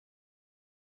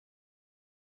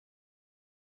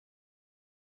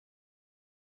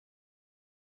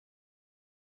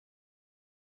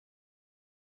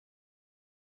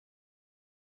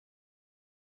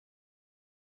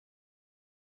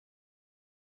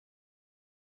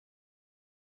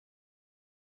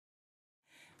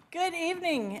Good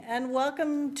evening and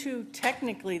welcome to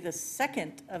technically the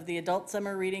second of the Adult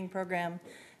Summer Reading Program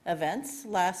events.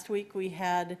 Last week we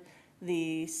had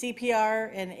the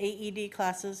CPR and AED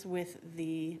classes with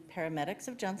the paramedics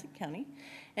of Johnson County.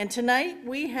 And tonight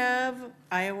we have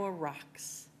Iowa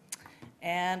Rocks.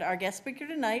 And our guest speaker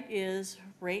tonight is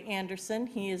Ray Anderson.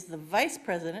 He is the vice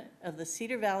president of the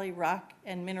Cedar Valley Rock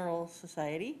and Mineral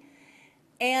Society.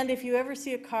 And if you ever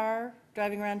see a car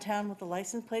driving around town with a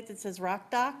license plate that says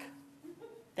Rock Doc,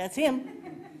 that's him.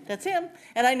 That's him.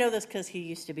 And I know this because he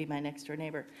used to be my next door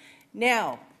neighbor.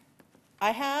 Now, I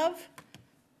have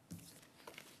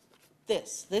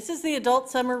this. This is the Adult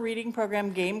Summer Reading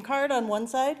Program game card on one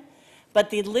side,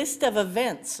 but the list of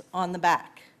events on the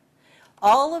back.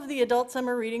 All of the Adult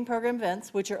Summer Reading Program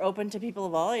events, which are open to people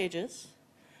of all ages,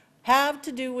 have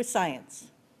to do with science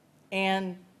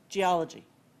and geology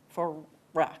for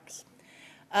rocks.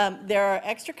 There are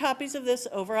extra copies of this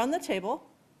over on the table.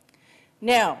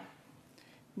 Now,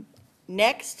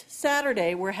 next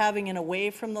Saturday, we're having an Away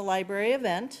from the Library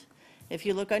event. If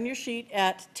you look on your sheet,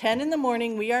 at 10 in the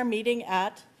morning, we are meeting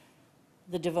at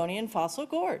the Devonian Fossil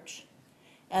Gorge.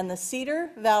 And the Cedar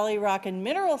Valley Rock and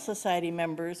Mineral Society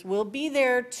members will be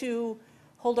there to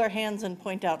hold our hands and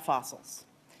point out fossils.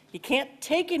 You can't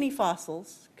take any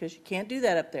fossils, because you can't do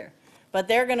that up there. But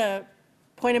they're going to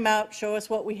point them out, show us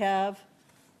what we have,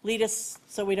 lead us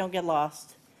so we don't get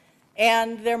lost.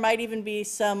 And there might even be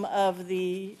some of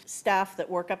the staff that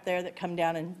work up there that come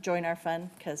down and join our fun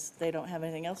because they don't have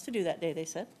anything else to do that day, they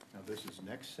said. Now, this is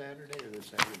next Saturday or the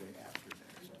Saturday after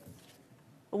next Saturday?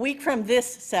 A week from this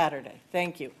Saturday,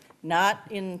 thank you, not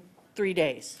in 3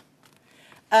 days.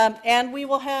 And we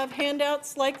will have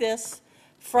handouts like this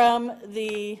from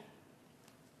the,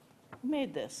 who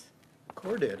made this?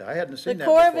 Corps did. I hadn't seen The that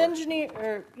Corps of before.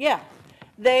 Engineers, yeah.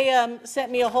 They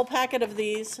sent me a whole packet of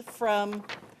these from,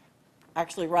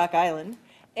 actually, Rock Island.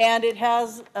 And it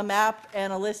has a map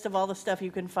and a list of all the stuff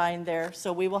you can find there.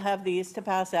 So we will have these to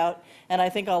pass out. And I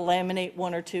think I'll laminate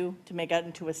one or two to make out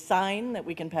into a sign that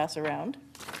we can pass around.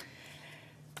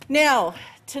 Now,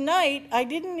 tonight, I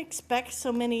didn't expect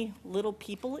so many little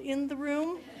people in the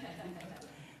room.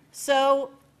 So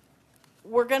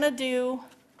we're going to do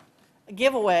a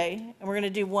giveaway, and we're going to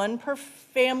do one per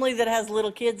family that has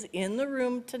little kids in the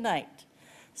room tonight.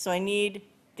 So I need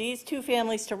these two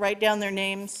families to write down their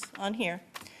names on here.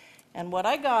 And what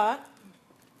I got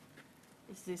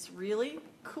is this really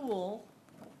cool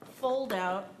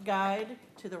fold-out guide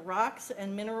to the rocks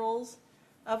and minerals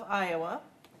of Iowa.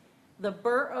 The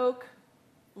Burr Oak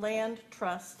Land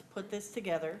Trust put this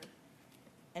together,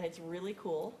 and it's really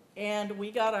cool. And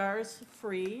we got ours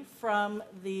free from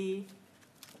the,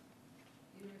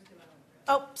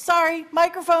 oh, sorry,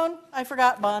 microphone. I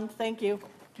forgot, Bond. Thank you.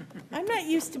 I'm not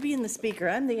used to being the speaker.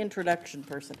 I'm the introduction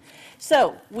person.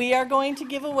 So we are going to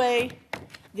give away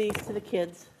these to the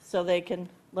kids so they can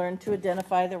learn to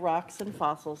identify the rocks and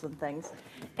fossils and things.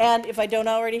 And if I don't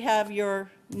already have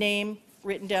your name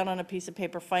written down on a piece of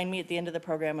paper, find me at the end of the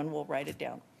program and we'll write it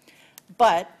down.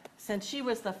 But since she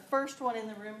was the first one in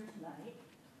the room tonight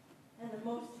and the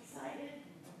most excited,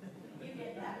 you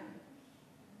get that.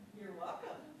 You're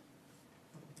welcome.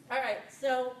 All right,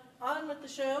 so on with the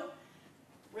show.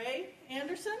 Ray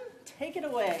Anderson, take it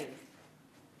away.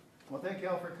 Well, thank you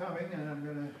all for coming, and I'm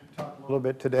going to talk a little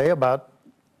bit today about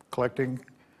collecting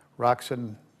rocks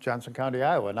in Johnson County,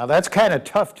 Iowa. Now, that's kind of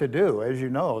tough to do. As you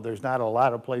know, there's not a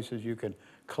lot of places you can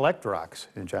collect rocks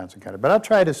in Johnson County, but I'll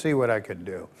try to see what I can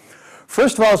do.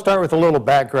 First of all, I'll start with a little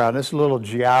background. This is a little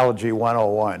Geology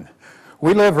 101.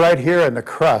 We live right here in the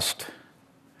crust,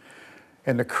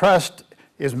 and the crust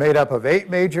is made up of 8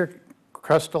 major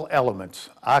crustal elements: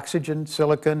 oxygen,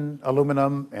 silicon,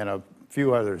 aluminum, and a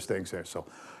few other things there. So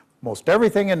most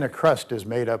everything in the crust is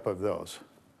made up of those.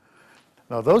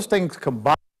 Now those things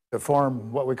combine to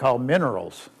form what we call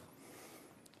minerals.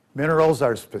 Minerals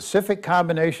are specific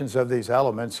combinations of these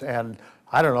elements, and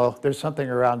I don't know, there's something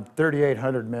around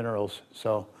 3,800 minerals,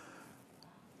 so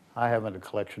I haven't a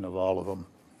collection of all of them.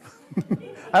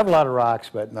 I have a lot of rocks,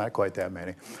 but not quite that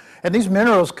many. And these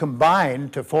minerals combine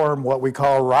to form what we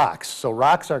call rocks. So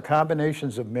rocks are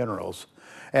combinations of minerals.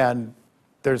 And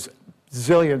there's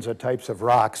zillions of types of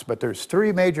rocks, but there's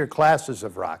 3 major classes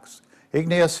of rocks: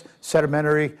 igneous,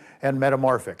 sedimentary, and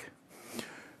metamorphic.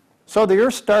 So the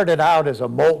Earth started out as a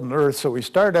molten Earth, so we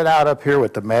started out up here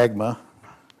with the magma.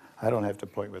 I don't have to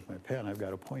point with my pen, I've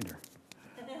got a pointer.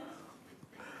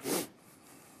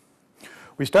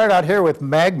 We start out here with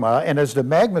magma, and as the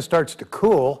magma starts to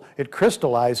cool, it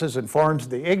crystallizes and forms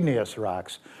the igneous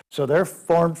rocks. So they're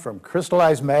formed from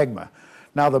crystallized magma.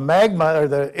 Now the magma or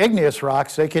the igneous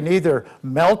rocks, they can either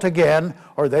melt again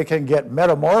or they can get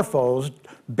metamorphosed,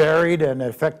 buried and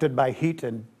affected by heat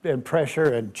and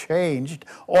pressure and changed,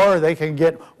 or they can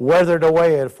get weathered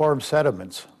away and form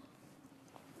sediments.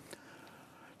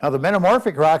 Now the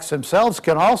metamorphic rocks themselves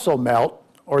can also melt,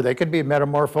 or they can be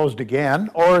metamorphosed again,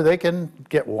 or they can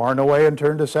get worn away and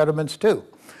turn to sediments too.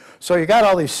 So you got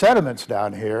all these sediments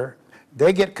down here.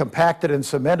 They get compacted and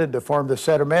cemented to form the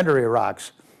sedimentary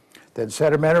rocks. Then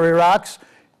sedimentary rocks,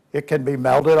 it can be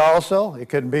melted also, it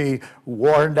can be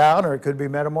worn down, or it could be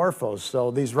metamorphosed.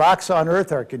 So these rocks on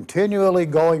Earth are continually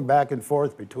going back and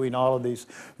forth between all of these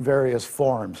various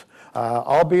forms,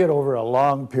 albeit over a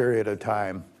long period of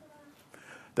time.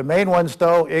 The main ones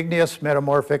though, igneous,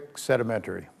 metamorphic,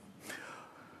 sedimentary.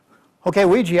 Okay,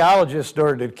 we geologists, in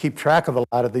order to keep track of a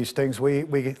lot of these things,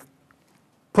 we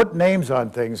put names on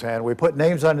things, and we put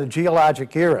names on the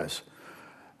geologic eras.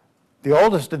 The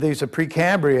oldest of these, the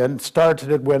Precambrian,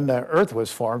 started when the Earth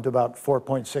was formed about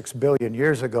 4.6 billion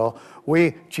years ago.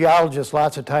 We geologists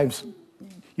lots of times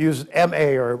use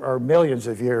MA or millions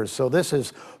of years. So this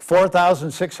is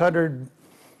 4,600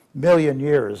 million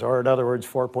years, or in other words,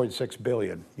 4.6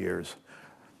 billion years.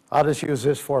 I'll just use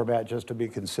this format just to be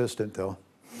consistent though.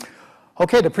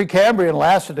 Okay, the Precambrian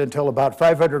lasted until about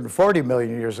 540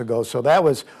 million years ago, so that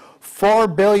was 4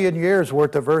 billion years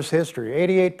worth of Earth's history.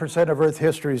 88% of Earth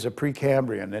history is a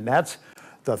Precambrian, and that's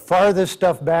the farthest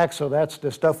stuff back, so that's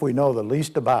the stuff we know the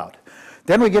least about.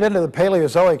 Then we get into the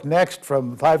Paleozoic next,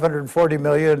 from 540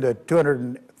 million to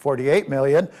 248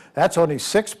 million. That's only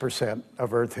 6%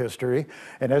 of Earth history.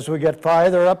 And as we get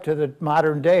farther up to the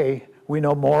modern day, we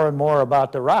know more and more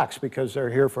about the rocks because they're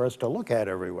here for us to look at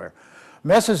everywhere.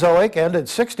 Mesozoic ended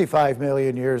 65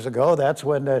 million years ago. That's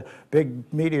when the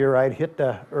big meteorite hit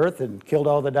the Earth and killed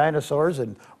all the dinosaurs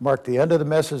and marked the end of the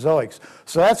Mesozoics.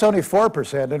 So that's only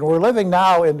 4%, and we're living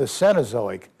now in the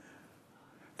Cenozoic,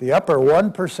 the upper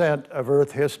 1% of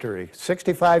Earth history,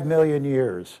 65 million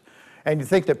years. And you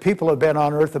think that people have been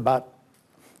on Earth about,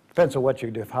 depends on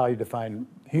how you define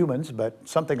humans, but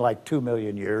something like 2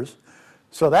 million years.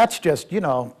 So that's just,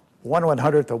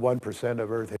 1/100th of 1%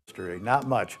 of Earth history, not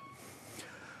much.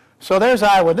 So there's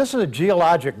Iowa. This is a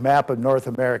geologic map of North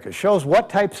America. It shows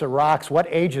what types of rocks, what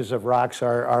ages of rocks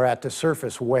are at the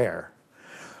surface where.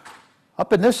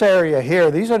 Up in this area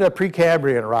here, these are the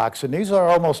Precambrian rocks, and these are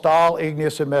almost all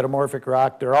igneous and metamorphic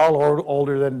rock. They're all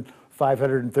older than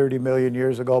 530 million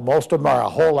years ago. Most of them are a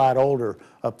whole lot older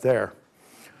up there.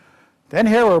 Then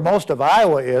here where most of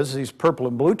Iowa is, these purple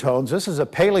and blue tones, this is a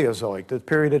Paleozoic, the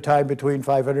period of time between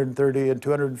 530 and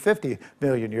 250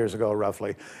 million years ago,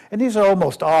 roughly. And these are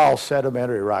almost all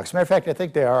sedimentary rocks. Matter of fact, I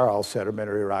think they are all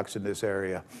sedimentary rocks in this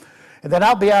area. And then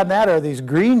out beyond that are these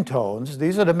green tones.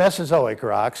 These are the Mesozoic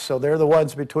rocks, so they're the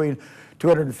ones between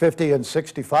 250 and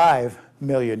 65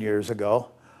 million years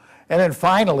ago. And then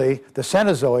finally, the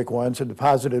Cenozoic ones are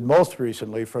deposited most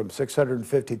recently from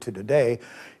 650 to today.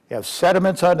 You have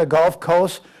sediments on the Gulf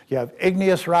Coast. You have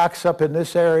igneous rocks up in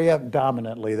this area,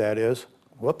 dominantly that is.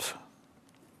 Whoops.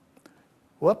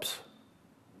 Whoops.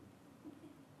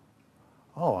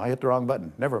 Oh, I hit the wrong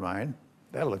button. Never mind.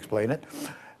 That'll explain it.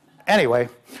 Anyway,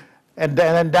 and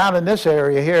then down in this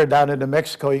area here, down into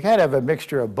Mexico, you kind of have a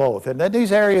mixture of both. And then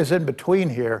these areas in between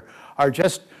here are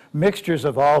just mixtures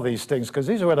of all these things, because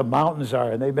these are where the mountains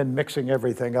are, and they've been mixing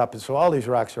everything up. And so all these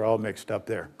rocks are all mixed up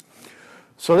there.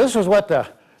 So this is what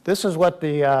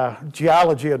the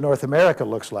geology of North America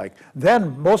looks like.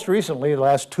 Then, most recently, the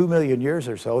last 2 million years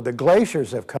or so, the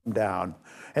glaciers have come down,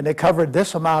 and they covered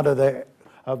this amount of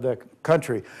the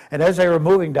country. And as they were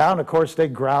moving down, of course, they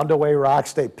ground away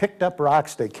rocks, they picked up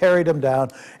rocks, they carried them down,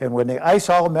 and when the ice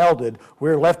all melted, we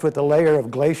were left with a layer of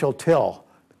glacial till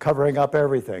covering up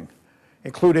everything,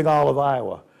 including all of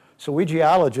Iowa. So we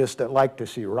geologists that like to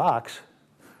see rocks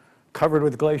covered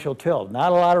with glacial till.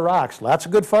 Not a lot of rocks. Lots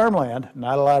of good farmland,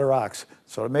 not a lot of rocks.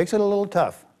 So it makes it a little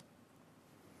tough.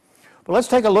 But let's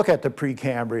take a look at the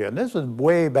Precambrian. This was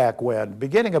way back when,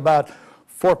 beginning about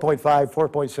 4.5,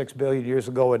 4.6 billion years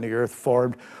ago when the Earth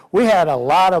formed. We had a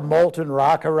lot of molten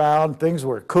rock around. Things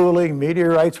were cooling.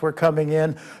 Meteorites were coming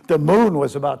in. The moon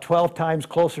was about 12 times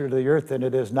closer to the Earth than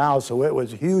it is now, so it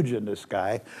was huge in the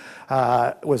sky.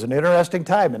 It was an interesting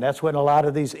time, and that's when a lot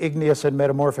of these igneous and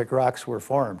metamorphic rocks were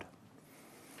formed.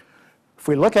 If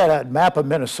we look at a map of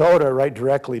Minnesota right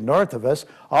directly north of us,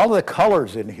 all the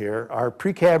colors in here are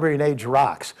Precambrian age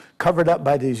rocks covered up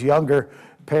by these younger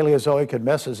Paleozoic and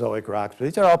Mesozoic rocks.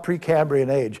 These are all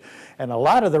Precambrian age. And a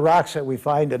lot of the rocks that we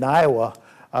find in Iowa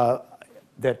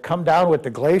that come down with the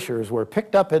glaciers were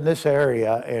picked up in this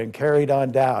area and carried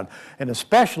on down. And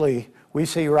especially we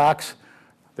see rocks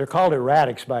They're called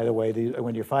erratics, by the way.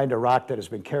 When you find a rock that has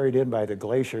been carried in by the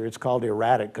glacier, it's called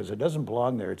erratic because it doesn't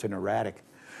belong there. It's an erratic.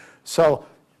 So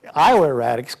Iowa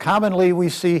erratics, commonly we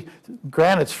see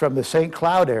granites from the St.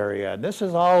 Cloud area. And this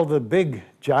is all the big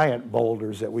giant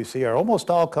boulders that we see are almost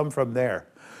all come from there.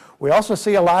 We also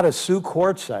see a lot of Sioux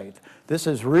quartzite. This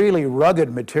is really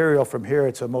rugged material from here.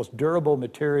 It's the most durable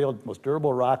material, most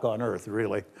durable rock on Earth,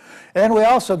 really. And we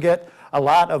also get a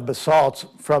lot of basalts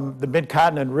from the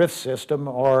Mid-Continent Rift System,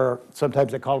 or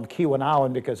sometimes they call them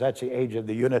Keweenawen because that's the age of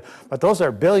the unit. But those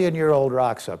are billion-year-old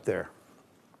rocks up there.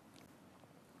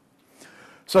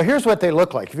 So here's what they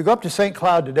look like. If you go up to St.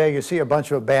 Cloud today, you see a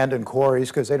bunch of abandoned quarries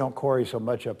because they don't quarry so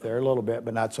much up there, a little bit,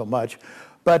 but not so much.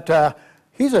 But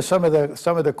these are some of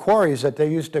the quarries that they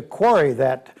used to quarry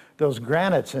those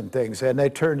granites and things, and they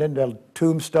turned into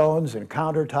tombstones and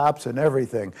countertops and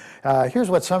everything. Here's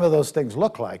what some of those things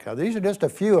look like. Now, these are just a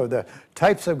few of the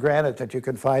types of granite that you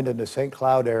can find in the St.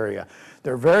 Cloud area.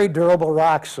 They're very durable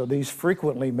rocks, so these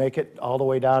frequently make it all the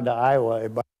way down to Iowa.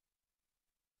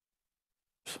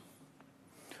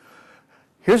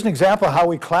 Here's an example of how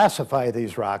we classify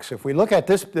these rocks. If we look at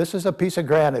this, this is a piece of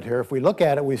granite here. If we look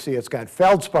at it, we see it's got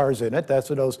feldspars in it. That's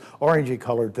those orangey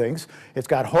colored things. It's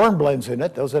got hornblends in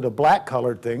it. Those are the black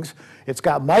colored things. It's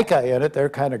got mica in it. They're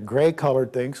kind of gray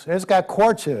colored things. And it's got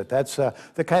quartz in it. That's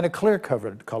the kind of clear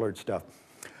colored stuff.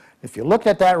 If you looked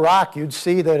at that rock, you'd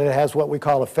see that it has what we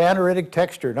call a phaneritic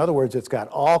texture. In other words, it's got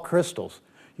all crystals.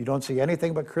 You don't see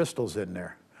anything but crystals in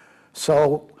there.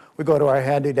 So we go to our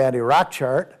handy dandy rock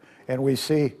chart, and we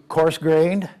see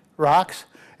coarse-grained rocks,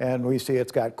 and we see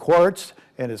it's got quartz,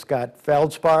 and it's got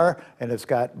feldspar, and it's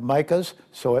got micas,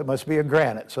 so it must be a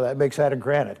granite. So that makes that a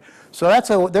granite. So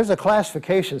there's a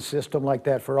classification system like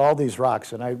that for all these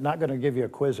rocks, and I'm not going to give you a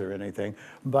quiz or anything,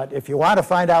 but if you want to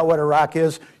find out what a rock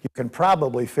is, you can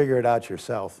probably figure it out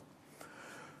yourself.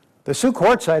 The Sioux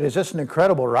quartzite is just an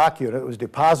incredible rock unit. It was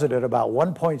deposited about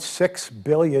 1.6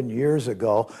 billion years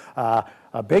ago.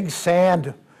 A big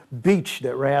sand beach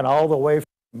that ran all the way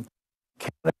from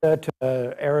Canada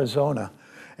to Arizona.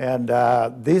 And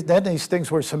then these things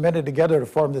were cemented together to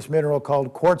form this mineral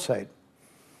called quartzite.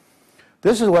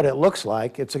 This is what it looks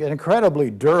like. It's an incredibly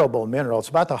durable mineral. It's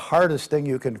about the hardest thing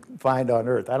you can find on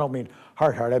Earth. I don't mean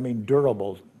hard, I mean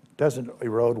durable. It doesn't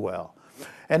erode well.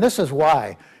 And this is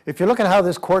why. If you look at how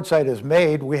this quartzite is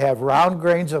made, we have round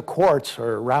grains of quartz,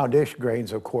 or roundish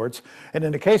grains of quartz. And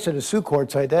in the case of the Sioux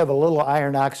quartzite, they have a little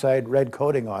iron oxide red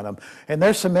coating on them. And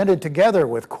they're cemented together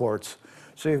with quartz.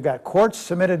 So you've got quartz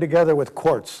cemented together with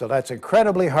quartz. So that's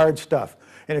incredibly hard stuff.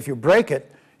 And if you break it,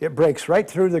 it breaks right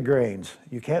through the grains.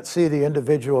 You can't see the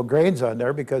individual grains on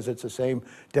there because it's the same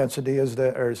density as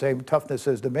or same toughness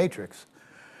as the matrix.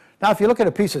 Now, if you look at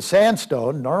a piece of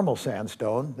sandstone, normal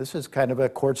sandstone, this is kind of a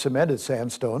quartz-cemented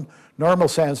sandstone. Normal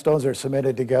sandstones are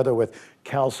cemented together with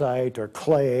calcite or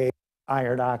clay,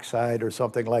 iron oxide, or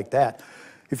something like that.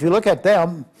 If you look at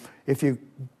them, if you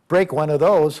break one of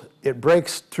those, it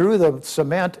breaks through the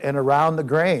cement and around the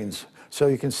grains. So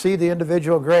you can see the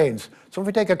individual grains. So if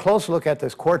we take a close look at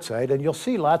this quartzite, and you'll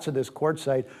see lots of this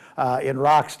quartzite in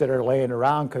rocks that are laying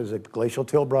around because the glacial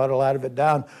till brought a lot of it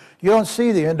down, you don't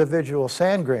see the individual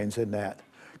sand grains in that.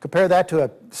 Compare that to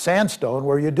a sandstone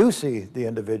where you do see the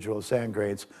individual sand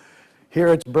grains. Here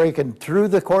it's breaking through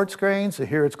the quartz grains, and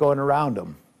here it's going around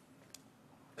them.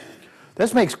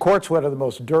 This makes quartz one of the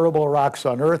most durable rocks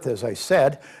on Earth, as I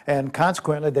said, and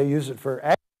consequently they use it for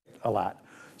agriculture a lot.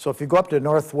 So if you go up to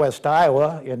northwest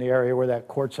Iowa, in the area where that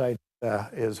quartzite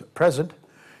is present,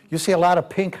 you see a lot of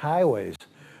pink highways.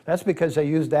 That's because they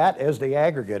use that as the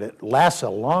aggregate. It lasts a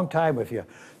long time if you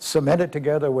cement it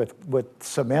together with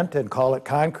cement and call it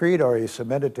concrete, or you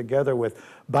cement it together with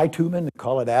bitumen and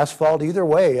call it asphalt. Either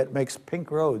way, it makes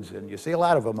pink roads, and you see a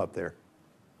lot of them up there.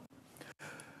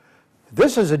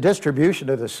 This is a distribution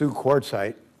of the Sioux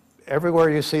quartzite. Everywhere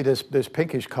you see this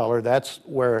pinkish color, that's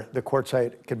where the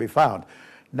quartzite can be found.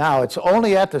 Now, it's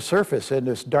only at the surface in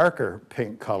this darker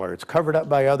pink color. It's covered up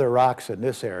by other rocks in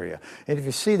this area. And if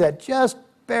you see that just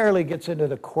barely gets into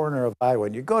the corner of Iowa,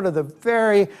 and you go to the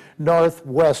very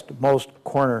northwestmost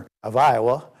corner of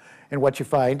Iowa, and what you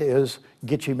find is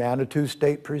Gitche Manitou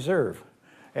State Preserve.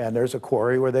 And there's a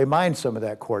quarry where they mine some of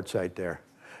that quartzite there.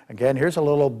 Again, here's a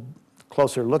little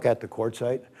closer look at the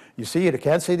quartzite. You see, you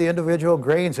can't see the individual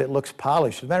grains. It looks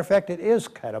polished. As a matter of fact, it is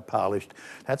kind of polished.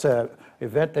 That's an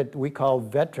event that we call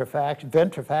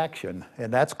vitrifaction,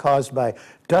 and that's caused by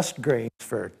dust grains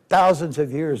for thousands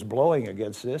of years blowing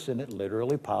against this, and it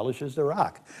literally polishes the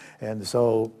rock. And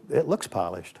so it looks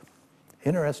polished.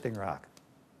 Interesting rock.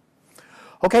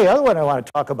 Okay, the other one I want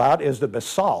to talk about is the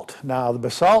basalt. Now, the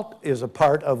basalt is a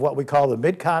part of what we call the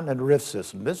Mid-Continent Rift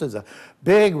System. This is a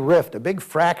big rift, a big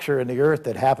fracture in the earth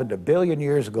that happened 1 billion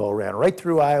years ago, ran right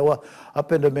through Iowa,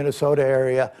 up into Minnesota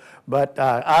area. But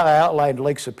I outlined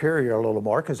Lake Superior a little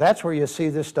more because that's where you see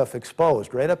this stuff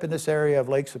exposed, right up in this area of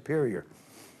Lake Superior.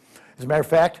 As a matter of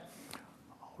fact,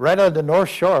 right on the North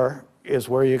Shore is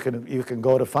where you can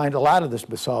go to find a lot of this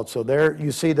basalt. So there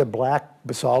you see the black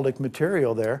basaltic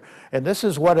material there, and this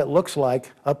is what it looks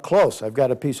like up close. I've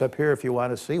got a piece up here if you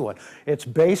want to see one. It's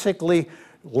basically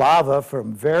lava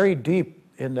from very deep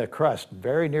in the crust,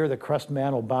 very near the crust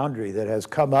mantle boundary that has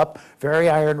come up, very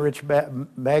iron-rich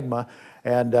magma,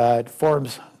 and it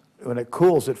forms, when it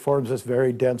cools, it forms this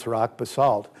very dense rock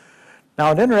basalt. Now,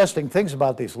 an interesting thing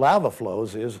about these lava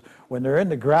flows is when they're in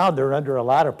the ground, they're under a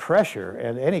lot of pressure,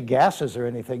 and any gases or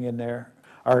anything in there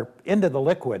are into the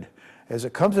liquid. As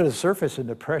it comes to the surface and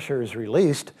the pressure is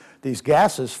released, these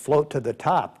gases float to the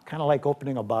top, kind of like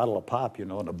opening a bottle of pop, you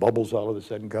know, and the bubbles all of a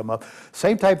sudden come up.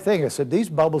 Same type thing. I said these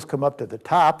bubbles come up to the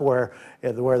top where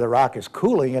the rock is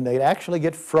cooling, and they actually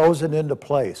get frozen into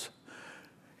place.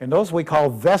 And those we call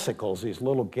vesicles, these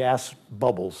little gas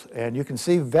bubbles. And you can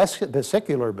see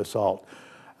vesicular basalt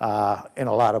in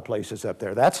a lot of places up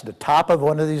there. That's the top of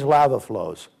one of these lava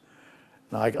flows.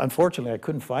 Now, unfortunately, I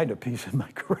couldn't find a piece in my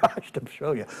garage to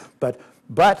show you. But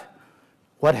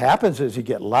what happens is you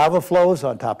get lava flows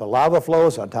on top of lava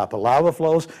flows on top of lava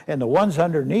flows, and the ones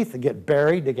underneath, they get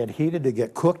buried, they get heated, they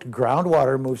get cooked,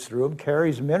 groundwater moves through them,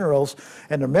 carries minerals,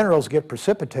 and the minerals get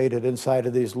precipitated inside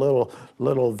of these little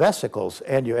vesicles,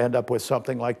 and you end up with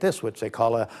something like this, which they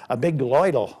call a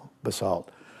amygdaloidal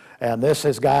basalt. And this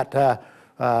has got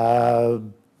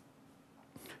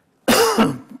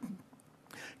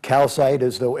calcite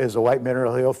is the white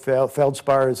mineral here,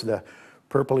 feldspar is the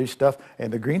purpley stuff,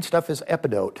 and the green stuff is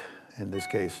epidote in this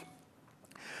case.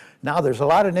 Now, there's a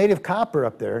lot of native copper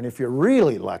up there, and if you're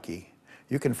really lucky,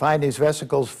 you can find these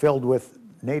vesicles filled with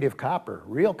native copper,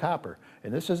 real copper.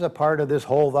 And this is a part of this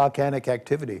whole volcanic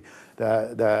activity.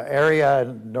 The area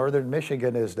in northern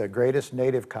Michigan is the greatest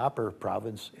native copper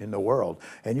province in the world,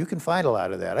 and you can find a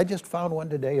lot of that. I just found one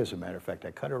today, as a matter of fact.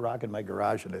 I cut a rock in my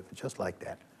garage, and it was just like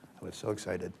that. I was so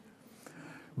excited.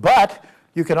 But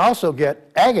you can also get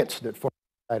agates that form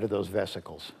of those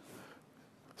vesicles.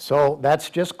 So that's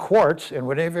just quartz, and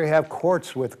whenever you have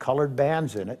quartz with colored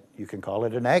bands in it, you can call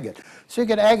it an agate. So you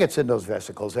get agates in those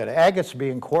vesicles, and agates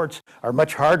being quartz are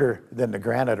much harder than the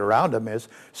granite around them is,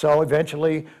 so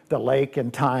eventually the lake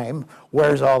in time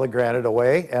wears all the granite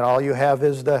away, and all you have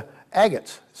is the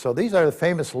agates. So these are the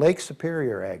famous Lake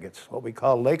Superior agates, what we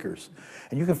call Lakers.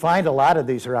 And you can find a lot of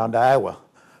these around Iowa.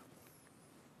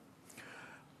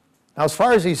 Now, as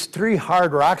far as these three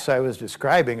hard rocks I was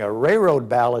describing, a railroad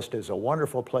ballast is a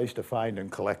wonderful place to find and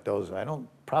collect those.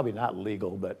 Probably not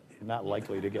legal, but you're not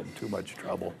likely to get in too much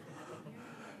trouble.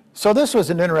 So this was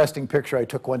an interesting picture I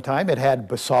took one time. It had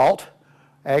basalt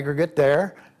aggregate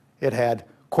there, it had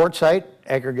quartzite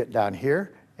aggregate down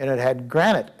here, and it had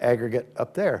granite aggregate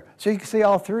up there. So you can see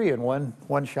all three in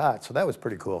one shot, so that was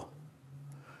pretty cool.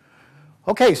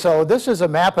 Okay, so this is a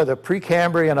map of the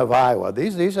Precambrian of Iowa.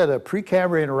 These are the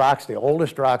Precambrian rocks, the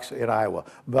oldest rocks in Iowa.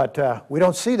 But we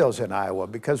don't see those in Iowa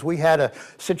because we had a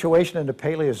situation in the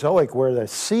Paleozoic where the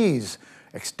seas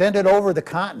extended over the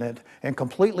continent and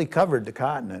completely covered the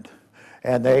continent.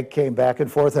 And they came back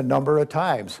and forth a number of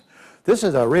times. This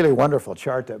is a really wonderful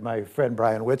chart that my friend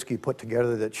Brian Witzke put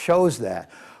together that shows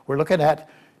that. We're looking at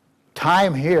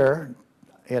time here,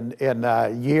 in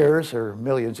years or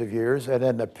millions of years, and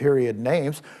then the period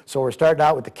names. So we're starting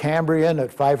out with the Cambrian at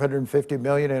 550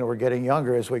 million, and we're getting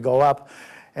younger as we go up.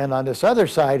 And on this other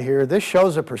side here, this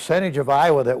shows a percentage of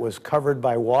Iowa that was covered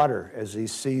by water as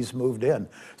these seas moved in,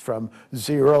 from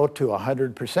 0 to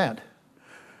 100%.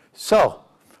 So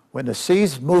when the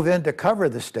seas move in to cover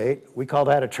the state, we call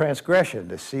that a transgression.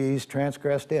 The seas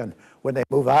transgressed in. When they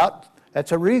move out,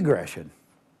 that's a regression.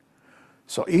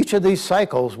 So each of these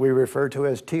cycles we refer to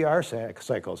as TR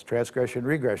cycles, transgression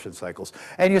regression cycles.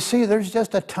 And you see there's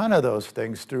just a ton of those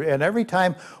things through, and every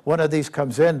time one of these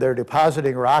comes in, they're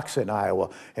depositing rocks in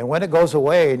Iowa. And when it goes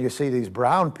away and you see these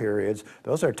brown periods,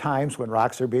 those are times when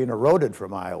rocks are being eroded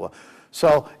from Iowa.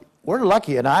 So we're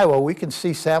lucky in Iowa, we can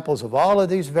see samples of all of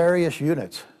these various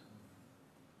units.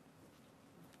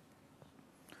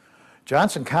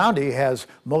 Johnson County has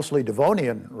mostly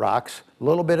Devonian rocks, a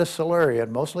little bit of Silurian,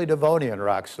 mostly Devonian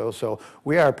rocks though, so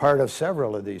we are part of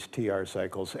several of these TR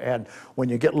cycles. And when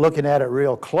you get looking at it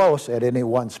real close at any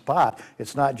one spot,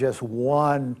 it's not just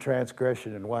one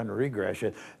transgression and one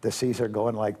regression. The seas are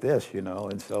going like this, you know,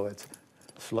 and so it's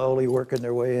slowly working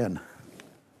their way in.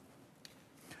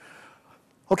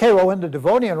 Okay, well, when the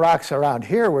Devonian rocks around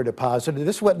here were deposited,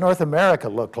 this is what North America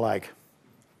looked like.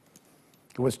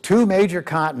 It was two major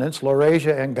continents,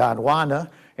 Laurasia and Gondwana,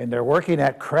 and they're working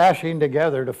at crashing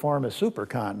together to form a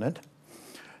supercontinent.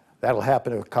 That'll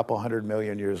happen a couple 100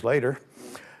 million years later.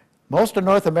 Most of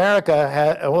North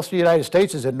America, most of the United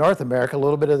States is in North America. A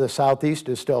little bit of the southeast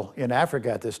is still in Africa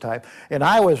at this time. And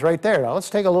Iowa's right there. Now let's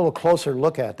take a little closer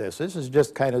look at this. This is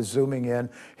just kind of zooming in.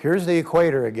 Here's the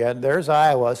equator again. There's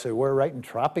Iowa, so we're right in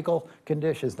tropical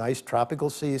conditions, nice tropical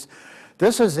seas.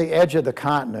 This is the edge of the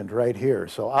continent right here.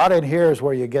 So out in here is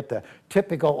where you get the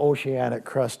typical oceanic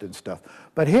crust and stuff.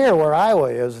 But here where Iowa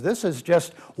is, this is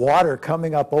just water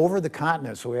coming up over the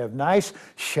continent. So we have nice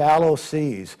shallow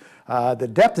seas. The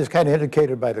depth is kind of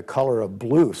indicated by the color of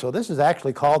blue. So this is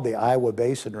actually called the Iowa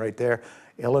Basin right there.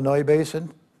 Illinois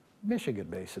Basin, Michigan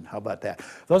Basin, how about that?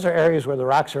 Those are areas where the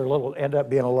rocks are end up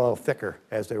being a little thicker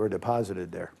as they were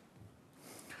deposited there.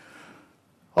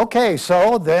 Okay,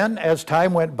 so then as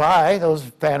time went by, those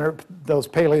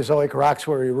Paleozoic rocks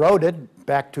were eroded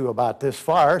back to about this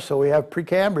far. So we have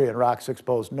Precambrian rocks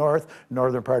exposed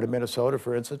northern part of Minnesota,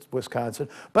 for instance, Wisconsin.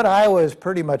 But Iowa is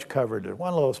pretty much covered. There's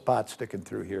one little spot sticking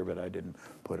through here, but I didn't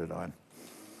put it on.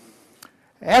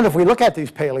 And if we look at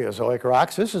these Paleozoic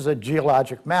rocks, this is a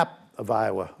geologic map of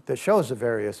Iowa that shows the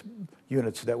various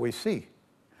units that we see.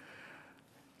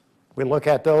 We look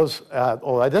at those,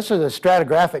 this is a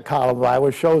stratigraphic column of Iowa,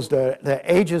 which shows the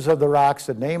ages of the rocks,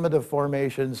 the name of the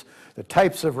formations, the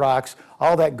types of rocks,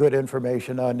 all that good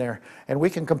information on there. And we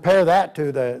can compare that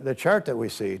to the chart that we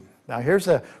see. Now here's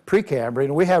the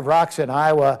Precambrian. We have rocks in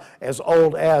Iowa as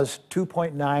old as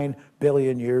 2.9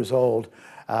 billion years old,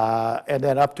 and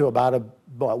then up to about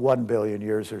 1 billion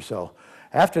years or so.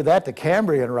 After that, the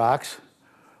Cambrian rocks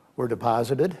were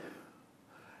deposited,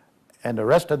 and the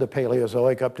rest of the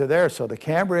Paleozoic up to there. So the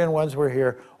Cambrian ones were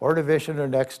here, Ordovician are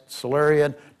next,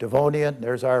 Silurian, Devonian,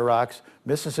 there's our rocks,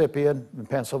 Mississippian, and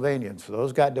Pennsylvanian. So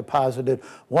those got deposited,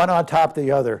 one on top of the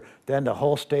other. Then the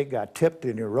whole state got tipped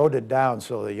and eroded down.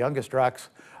 So the youngest rocks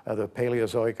of the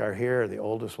Paleozoic are here, the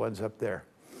oldest ones up there.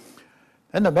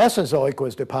 Then the Mesozoic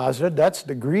was deposited. That's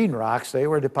the green rocks. They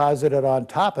were deposited on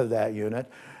top of that unit.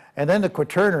 And then the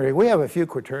Quaternary, we have a few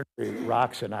Quaternary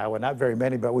rocks in Iowa, not very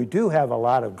many, but we do have a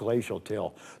lot of glacial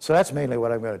till. So that's mainly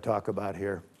what I'm going to talk about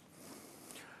here.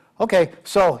 Okay,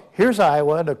 so here's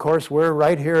Iowa, and of course we're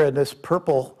right here in this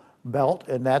purple belt,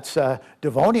 and that's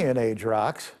Devonian age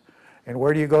rocks. And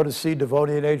where do you go to see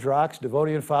Devonian age rocks?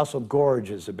 Devonian Fossil Gorge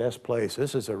is the best place.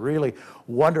 This is a really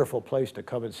wonderful place to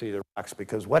come and see the rocks,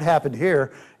 because what happened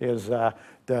here is the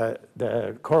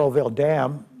Coralville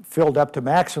Dam filled up to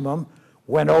maximum,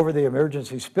 went over the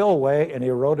emergency spillway and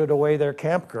eroded away their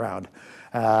campground.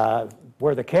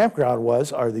 Where the campground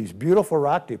was are these beautiful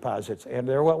rock deposits, and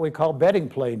they're what we call bedding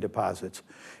plane deposits.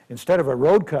 Instead of a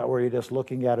road cut where you're just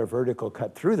looking at a vertical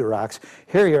cut through the rocks,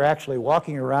 here you're actually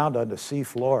walking around on the sea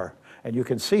floor, and you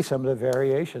can see some of the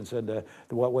variations in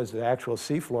what was the actual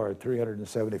sea floor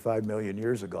 375 million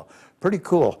years ago. Pretty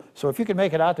cool. So if you can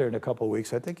make it out there in a couple of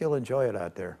weeks, I think you'll enjoy it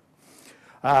out there.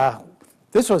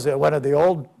 This was one of the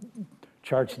old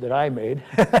charts that I made.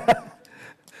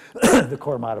 The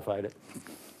Corps modified it.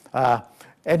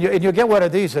 And you'll get one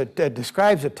of these that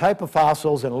describes the type of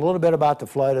fossils and a little bit about the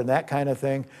flood and that kind of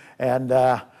thing. And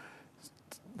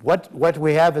what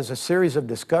we have is a series of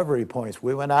discovery points.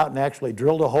 We went out and actually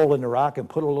drilled a hole in the rock and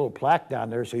put a little plaque down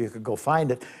there so you could go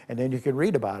find it, and then you can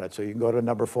read about it. So you can go to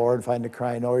number 4 and find the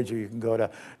crinoids, or you can go to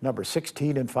number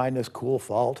 16 and find this cool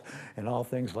fault and all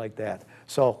things like that.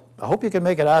 So I hope you can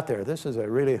make it out there. This is a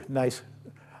really nice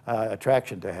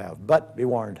attraction to have, but be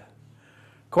warned.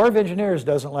 Corps of Engineers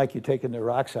doesn't like you taking the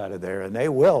rocks out of there, and they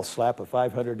will slap a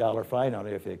 $500 fine on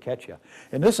you if they catch you.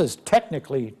 And this is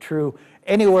technically true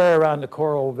anywhere around the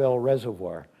Coralville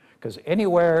Reservoir, because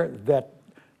anywhere that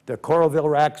the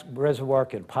Coralville Reservoir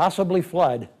can possibly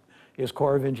flood is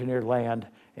Corps of Engineer land,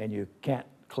 and you can't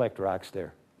collect rocks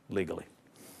there legally.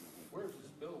 Where's the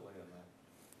spillway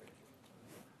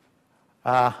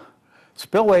on that?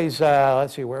 Spillways,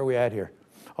 let's see, where are we at here?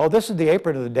 Oh, this is the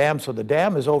apron of the dam, so the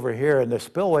dam is over here, and the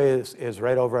spillway is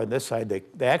right over on this side.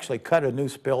 They actually cut a new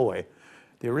spillway.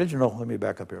 The original, let me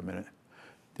back up here a minute.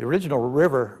 The original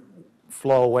river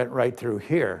flow went right through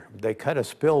here. They cut a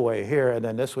spillway here, and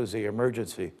then this was the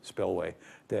emergency spillway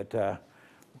that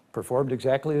performed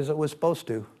exactly as it was supposed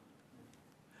to,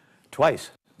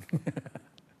 twice.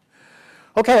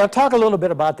 Okay, I'll talk a little bit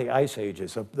about the ice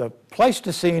ages. The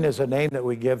Pleistocene is a name that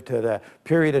we give to the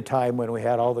period of time when we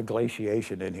had all the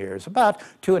glaciation in here. It's about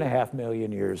 2.5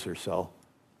 million years or so.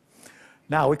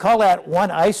 Now, we call that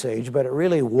one ice age, but it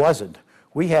really wasn't.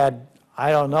 We had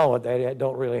I don't know, they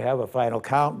don't really have a final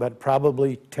count, but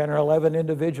probably 10 or 11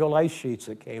 individual ice sheets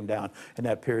that came down in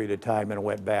that period of time and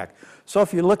went back. So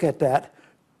if you look at that,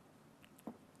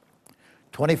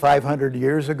 2,500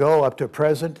 years ago up to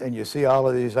present, and you see all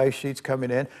of these ice sheets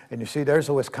coming in, and you see there's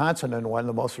the Wisconsin one,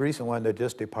 the most recent one that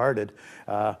just departed.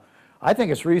 I think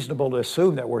it's reasonable to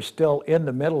assume that we're still in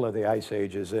the middle of the ice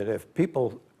ages, and if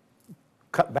people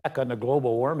cut back on the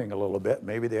global warming a little bit,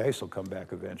 maybe the ice will come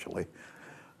back eventually.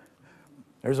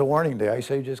 There's a warning, the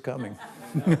ice age is coming.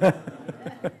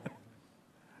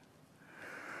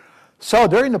 So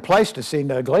during the Pleistocene,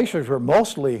 the glaciers were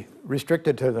mostly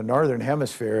restricted to the northern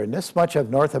hemisphere, and this much of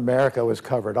North America was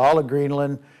covered. All of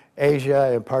Greenland,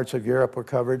 Asia, and parts of Europe were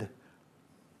covered.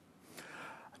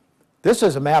 This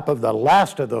is a map of the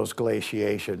last of those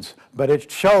glaciations, but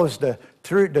it shows the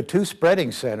two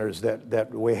spreading centers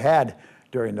that we had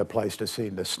during the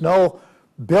Pleistocene. The snow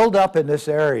built up in this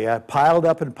area, piled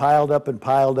up and piled up and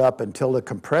piled up until the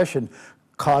compression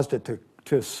caused it to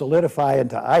solidify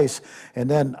into ice. And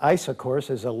then ice, of course,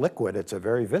 is a liquid. It's a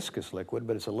very viscous liquid,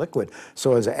 but it's a liquid.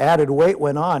 So as added weight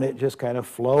went on, it just kind of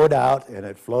flowed out, and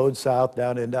it flowed south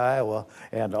down into Iowa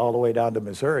and all the way down to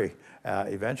Missouri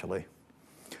eventually.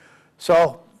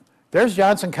 So there's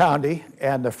Johnson County,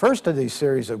 and the first of these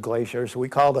series of glaciers we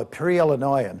call the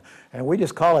pre-Illinoian. And we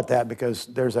just call it that because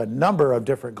there's a number of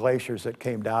different glaciers that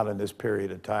came down in this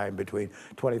period of time between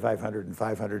 2,500 and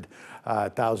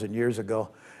 500,000 years ago.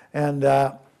 And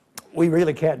we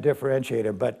really can't differentiate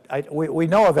them, but we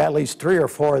know of at least 3 or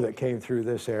 4 that came through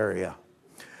this area.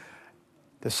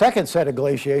 The second set of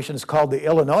glaciation is called the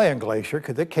Illinoian Glacier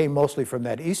because it came mostly from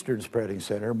that eastern spreading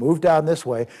center, moved down this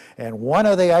way, and one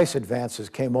of the ice advances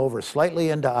came over slightly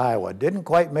into Iowa. Didn't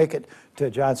quite make it to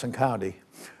Johnson County,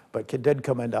 but it did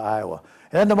come into Iowa.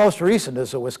 And then the most recent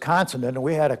is the Wisconsin, and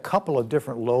we had a couple of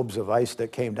different lobes of ice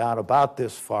that came down about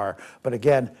this far, but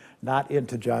again, not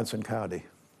into Johnson County.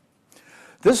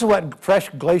 This is what fresh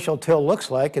glacial till looks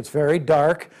like. It's very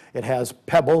dark. It has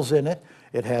pebbles in it.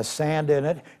 It has sand in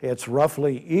it. It's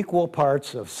roughly equal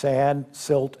parts of sand,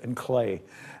 silt, and clay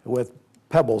with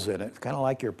pebbles in it. It's kind of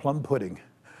like your plum pudding.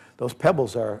 Those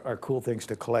pebbles are cool things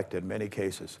to collect in many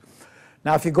cases.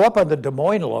 Now, if you go up on the Des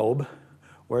Moines lobe,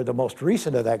 where the most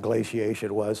recent of that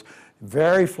glaciation was,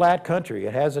 very flat country.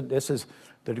 It hasn't,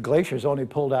 the glaciers only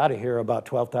pulled out of here about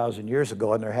 12,000 years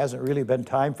ago, and there hasn't really been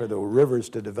time for the rivers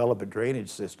to develop a drainage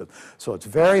system. So it's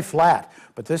very flat,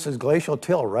 but this is glacial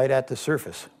till right at the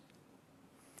surface.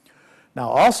 Now,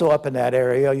 also up in that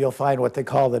area, you'll find what they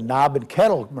call the knob and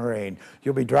kettle moraine.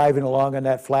 You'll be driving along on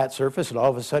that flat surface, and all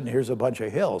of a sudden, here's a bunch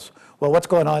of hills. Well, what's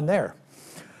going on there?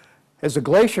 As the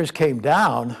glaciers came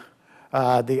down,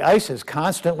 the ice is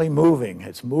constantly moving.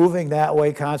 It's moving that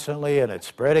way constantly, and it's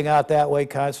spreading out that way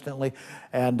constantly.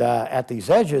 And at these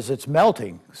edges, it's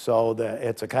melting. So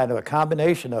it's a kind of a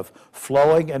combination of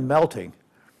flowing and melting,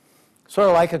 sort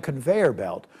of like a conveyor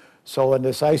belt. So when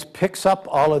this ice picks up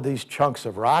all of these chunks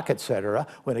of rock, etc.,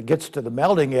 when it gets to the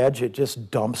melting edge, it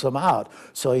just dumps them out.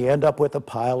 So you end up with a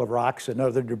pile of rocks and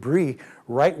other debris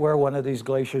right where one of these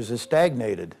glaciers is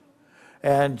stagnated.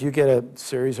 And you get a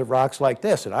series of rocks like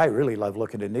this. And I really love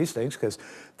looking at these things because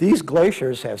these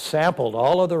glaciers have sampled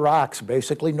all of the rocks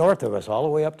basically north of us, all the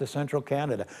way up to central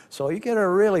Canada. So you get a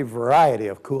really variety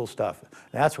of cool stuff.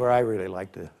 That's where I really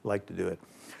like to do it.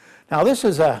 Now, this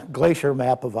is a glacier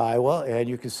map of Iowa, and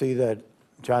you can see that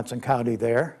Johnson County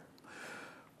there.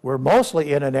 We're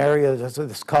mostly in an area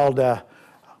that's called the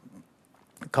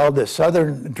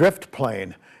Southern Drift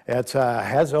Plain. It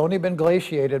has only been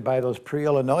glaciated by those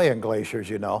pre-Illinoian glaciers,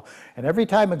 you know. And every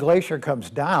time a glacier comes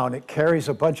down, it carries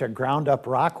a bunch of ground up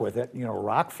rock with it, you know,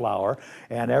 rock flour.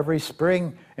 And every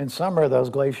spring and summer, those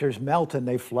glaciers melt and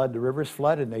they flood, the rivers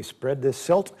flood, and they spread this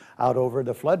silt out over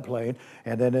the floodplain.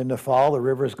 And then in the fall, the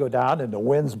rivers go down and the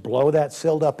winds blow that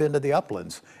silt up into the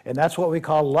uplands. And that's what we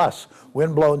call loess,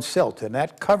 wind-blown silt. And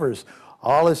that covers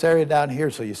all this area down here.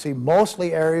 So you see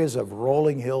mostly areas of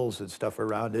rolling hills and stuff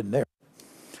around in there.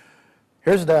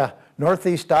 Here's the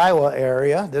northeast Iowa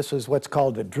area. This is what's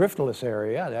called the driftless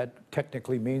area. That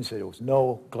technically means that there was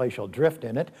no glacial drift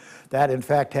in it. That, in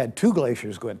fact, had 2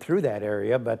 glaciers going through that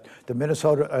area, but the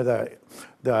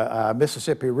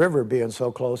Mississippi River being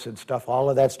so close and stuff, all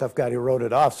of that stuff got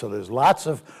eroded off. So there's lots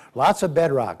of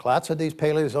bedrock, lots of these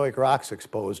Paleozoic rocks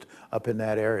exposed up in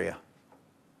that area.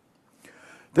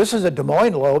 This is a Des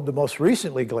Moines lobe, the most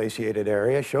recently glaciated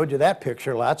area. Showed you that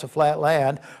picture, lots of flat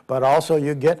land, but also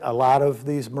you get a lot of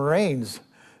these moraines,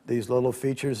 these little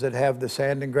features that have the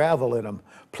sand and gravel in them.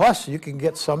 Plus, you can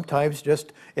get sometimes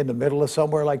just in the middle of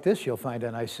somewhere like this, you'll find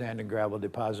a nice sand and gravel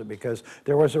deposit because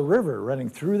there was a river running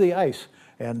through the ice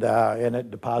and it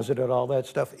deposited all that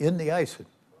stuff in the ice.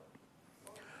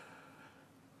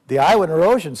 The Iowa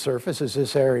erosion surface is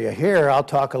this area here. I'll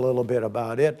talk a little bit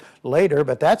about it later,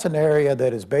 but that's an area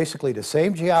that is basically the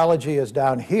same geology as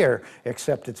down here,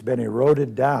 except it's been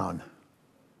eroded down.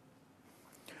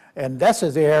 And this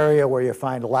is the area where you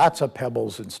find lots of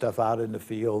pebbles and stuff out in the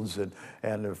fields and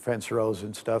the fence rows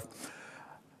and stuff.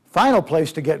 Final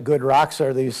place to get good rocks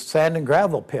are these sand and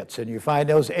gravel pits, and you find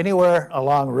those anywhere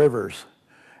along rivers.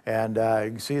 And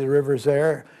you can see the rivers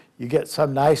there. You get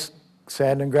some nice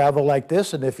sand and gravel like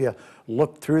this, and if you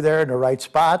look through there in the right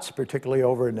spots, particularly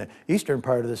over in the eastern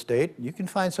part of the state, you can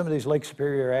find some of these Lake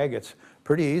Superior agates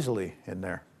pretty easily in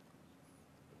there.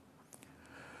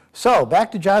 So back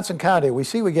to Johnson County, we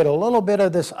see we get a little bit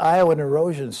of this Iowa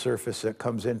erosion surface that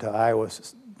comes into Iowa,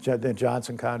 in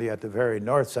Johnson County at the very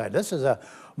north side. This is a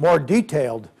more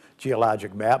detailed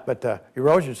geologic map, but the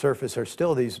erosion surface are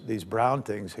still these brown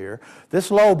things here. This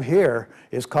lobe here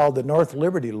is called the North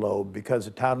Liberty lobe because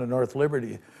the town of North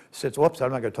Liberty sits, whoops,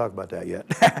 I'm not going to talk about that yet.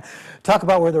 Talk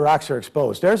about where the rocks are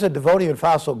exposed. There's a Devonian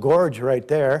fossil gorge right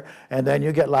there, and then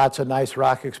you get lots of nice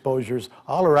rock exposures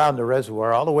all around the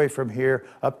reservoir, all the way from here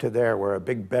up to there where a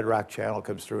big bedrock channel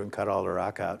comes through and cut all the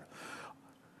rock out.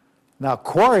 Now,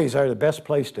 quarries are the best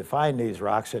place to find these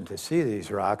rocks and to see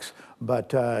these rocks,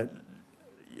 but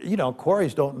you know,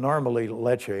 quarries don't normally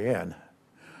let you in.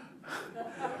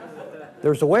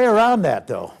 There's a way around that,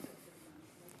 though.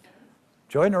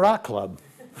 Join the rock club.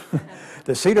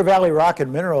 The Cedar Valley Rock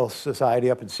and Mineral Society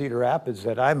up in Cedar Rapids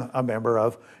that I'm a member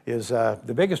of is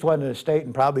the biggest one in the state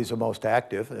and probably is the most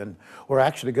active. And we're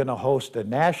actually going to host the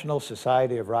National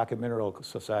Society of Rock and Mineral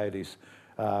Societies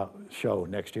show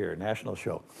next year, national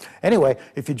show. Anyway,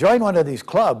 if you join one of these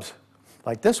clubs,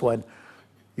 like this one,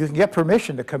 you can get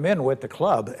permission to come in with the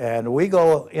club, and we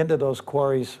go into those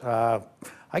quarries. I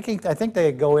think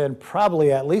they go in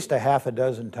probably at least a half a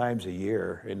dozen times a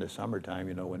year in the summertime,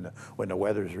 you know, when the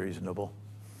weather's reasonable.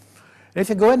 And if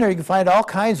you go in there, you can find all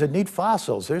kinds of neat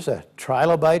fossils. There's a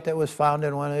trilobite that was found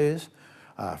in one of these,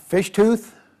 fish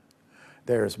tooth.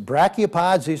 There's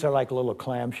brachiopods. These are like little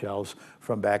clamshells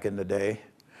from back in the day.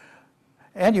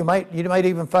 And you might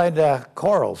even find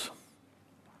corals.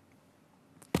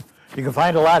 You can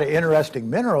find a lot of interesting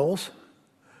minerals.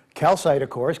 Calcite, of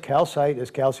course. Calcite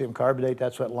is calcium carbonate.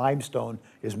 That's what limestone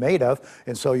is made of.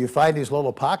 And so you find these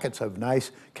little pockets of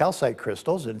nice calcite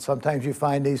crystals, and sometimes you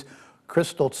find these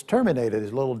crystals terminated,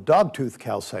 these little dogtooth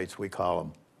calcites, we call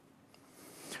them.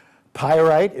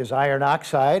 Pyrite is iron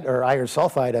oxide, or iron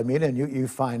sulfide, I mean, and you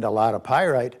find a lot of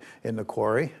pyrite in the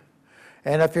quarry.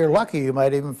 And if you're lucky, you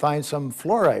might even find some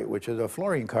fluorite, which is a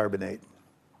fluorine carbonate.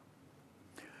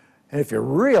 And if you're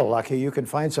real lucky, you can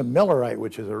find some millerite,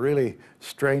 which is a really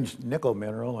strange nickel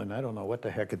mineral, and I don't know what the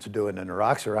heck it's doing in the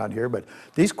rocks around here, but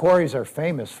these quarries are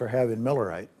famous for having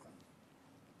millerite.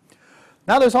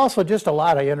 Now there's also just a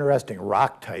lot of interesting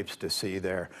rock types to see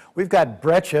there. We've got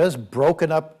breccias,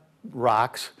 broken up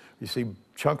rocks. You see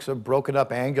chunks of broken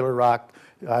up angular rock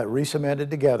re-cemented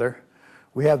together.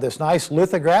 We have this nice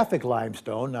lithographic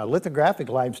limestone. Now, lithographic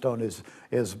limestone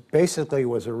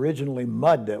was originally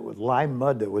mud, lime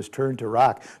mud that was turned to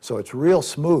rock, so it's real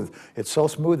smooth. It's so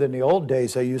smooth in the old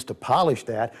days they used to polish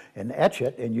that and etch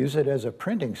it and use it as a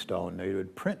printing stone. They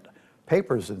would print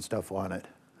papers and stuff on it.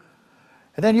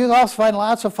 And then you can also find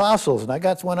lots of fossils, and I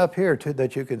got one up here too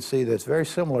that you can see that's very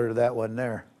similar to that one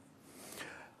there.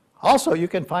 Also, you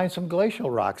can find some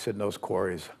glacial rocks in those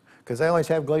quarries, because they always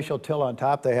have glacial till on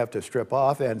top they have to strip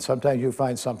off, and sometimes you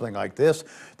find something like this.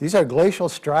 These are glacial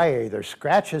striae. They're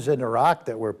scratches in the rock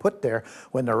that were put there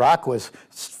when the rock was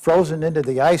frozen into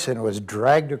the ice and it was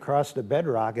dragged across the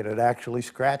bedrock and it actually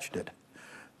scratched it.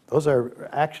 Those are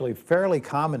actually fairly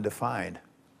common to find.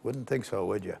 Wouldn't think so,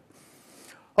 would you?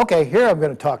 Okay, here I'm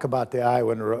going to talk about the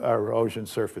Iowa erosion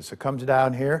surface. It comes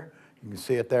down here. You can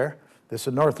see it there. This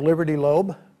is North Liberty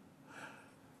lobe.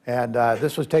 And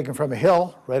this was taken from a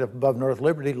hill right up above North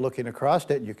Liberty, looking across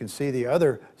it. You can see the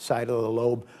other side of the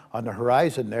lobe on the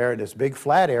horizon there, and this big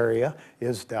flat area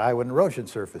is the Iowa erosion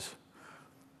surface.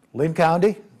 Linn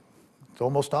County, it's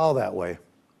almost all that way.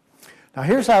 Now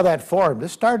here's how that formed.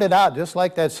 This started out just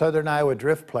like that southern Iowa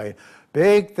drift plain.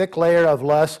 Big, thick layer of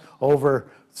loess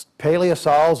over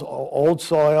paleosols, old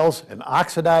soils, and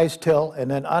oxidized till,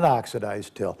 and then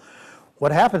unoxidized till.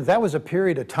 What happened, that was a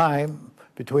period of time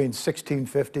between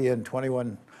 1650 and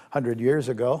 2100 years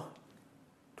ago,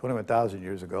 21,000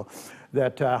 years ago,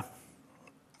 that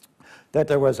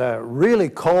there was a really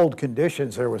cold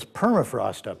conditions. There was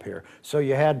permafrost up here. So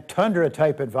you had tundra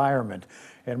type environment.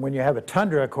 And when you have a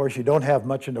tundra, of course, you don't have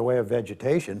much in the way of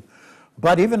vegetation.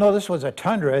 But even though this was a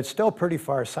tundra, it's still pretty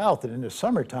far south, and in the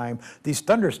summertime, these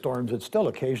thunderstorms would still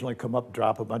occasionally come up,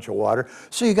 drop a bunch of water,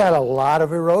 so you got a lot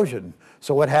of erosion.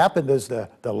 So what happened is the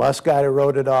loess got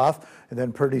eroded off, and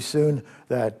then pretty soon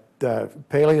the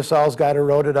paleosols got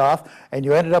eroded off, and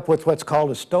you ended up with what's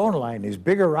called a stone line. These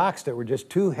bigger rocks that were just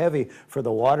too heavy for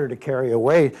the water to carry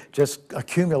away just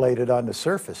accumulated on the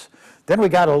surface. Then we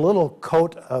got a little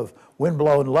coat of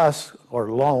windblown loess,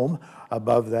 or loam,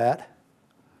 above that.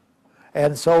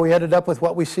 And so we ended up with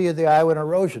what we see at the Iowa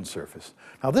erosion surface.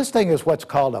 Now this thing is what's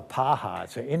called a paha.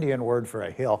 It's an Indian word for a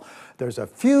hill. There's a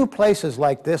few places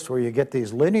like this where you get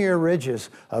these linear ridges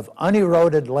of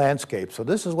uneroded landscape. So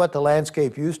this is what the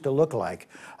landscape used to look like.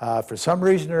 For some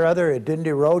reason or other, it didn't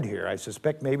erode here. I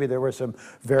suspect maybe there were some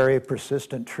very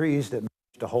persistent trees that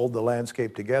managed to hold the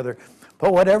landscape together.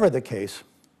 But whatever the case,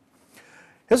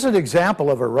 this is an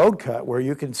example of a road cut where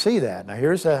you can see that. Now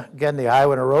here's, again, the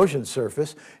Iowa erosion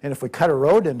surface, and if we cut a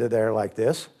road into there like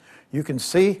this, you can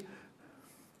see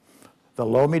the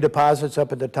loamy deposits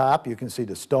up at the top, you can see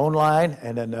the stone line,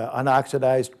 and then the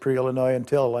unoxidized pre-Illinoisan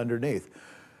till underneath.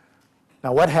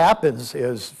 Now what happens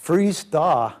is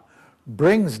freeze-thaw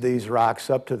brings these rocks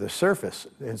up to the surface,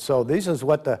 and so this is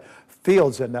what the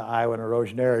fields in the Iowa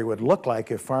erosion area would look like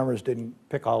if farmers didn't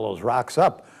pick all those rocks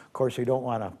up. Of course, you don't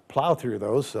want to plow through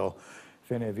those, so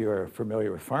if any of you are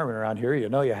familiar with farming around here, you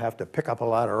know you have to pick up a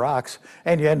lot of rocks,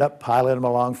 and you end up piling them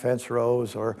along fence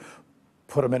rows or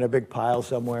put them in a big pile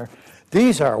somewhere.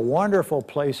 These are wonderful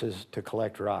places to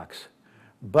collect rocks,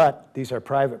 but these are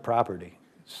private property.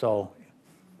 So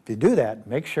if you do that,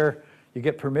 make sure you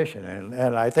get permission.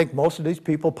 And I think most of these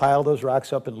people pile those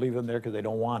rocks up and leave them there because they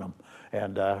don't want them.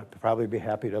 And they'll probably be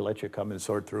happy to let you come and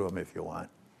sort through them if you want.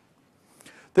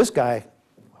 This guy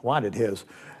wanted his.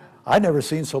 I'd never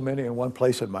seen so many in one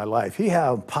place in my life. He had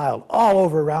them piled all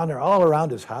over around there, all around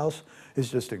his house. It's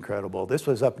just incredible. This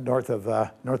was up north of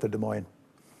Des Moines.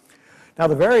 Now,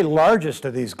 the very largest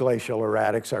of these glacial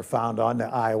erratics are found on the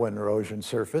Iowa erosion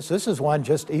surface. This is one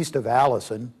just east of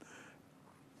Allison.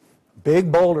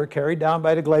 Big boulder carried down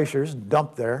by the glaciers,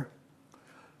 dumped there.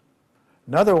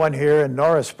 Another one here in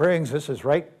Nora Springs. This is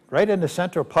right in the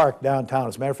Central Park downtown.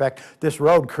 As a matter of fact, this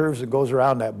road curves and goes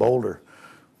around that boulder.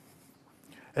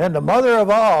 And the mother of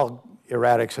all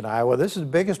erratics in Iowa, this is the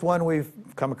biggest one we've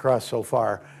come across so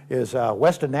far, is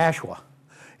west of Nashua.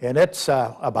 And it's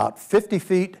about 50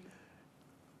 feet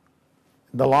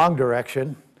in the long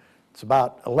direction. It's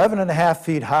about 11.5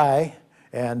 feet high,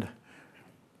 and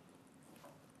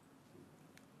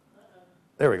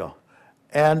there we go.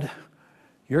 And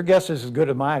your guess is as good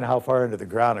as mine how far into the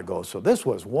ground it goes. So this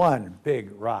was one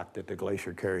big rock that the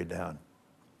glacier carried down.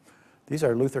 These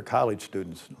are Luther College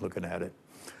students looking at it.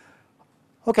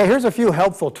 Okay, here's a few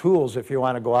helpful tools if you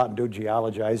want to go out and do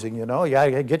geologizing. You know,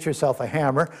 you get yourself a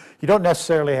hammer. You don't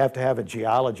necessarily have to have a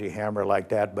geology hammer like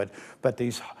that, but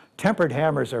these tempered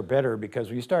hammers are better because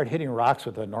when you start hitting rocks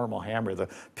with a normal hammer, the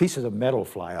pieces of metal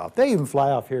fly off. They even fly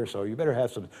off here, so you better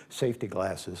have some safety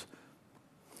glasses.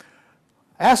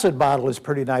 Acid bottle is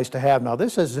pretty nice to have. Now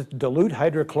this is dilute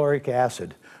hydrochloric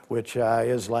acid, which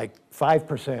is like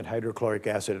 5% hydrochloric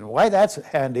acid. And why that's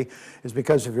handy is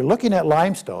because if you're looking at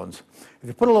limestones, if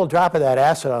you put a little drop of that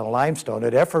acid on a limestone,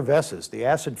 it effervesces. The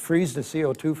acid frees the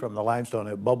CO2 from the limestone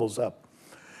and it bubbles up.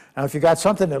 Now if you got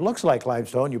something that looks like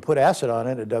limestone, you put acid on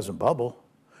it, it doesn't bubble.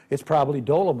 It's probably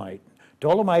dolomite.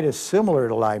 Dolomite is similar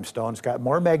to limestone. It's got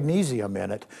more magnesium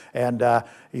in it, and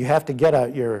you have to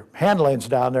get your hand lens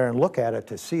down there and look at it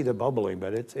to see the bubbling,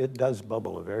 but it does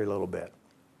bubble a very little bit.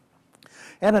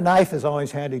 And a knife is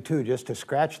always handy too, just to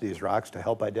scratch these rocks to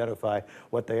help identify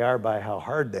what they are by how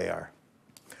hard they are.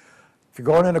 If you're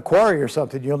going in a quarry or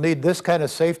something, you'll need this kind of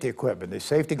safety equipment. These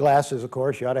safety glasses, of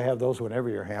course, you ought to have those whenever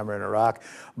you're hammering a rock,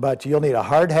 but you'll need a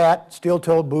hard hat,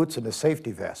 steel-toed boots, and a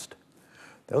safety vest.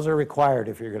 Those are required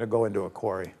if you're going to go into a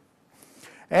quarry.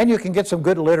 And you can get some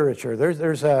good literature.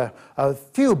 There's a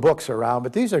few books around,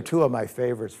 but these are two of my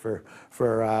favorites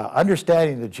for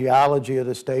understanding the geology of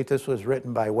the state. This was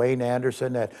written by Wayne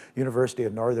Anderson at University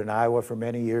of Northern Iowa for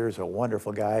many years, a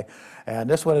wonderful guy. And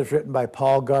this one is written by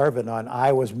Paul Garvin on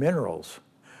Iowa's minerals.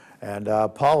 And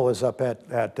Paul was up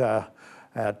at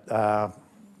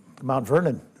Mount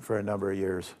Vernon for a number of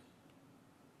years.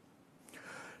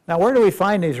 Now, where do we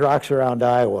find these rocks around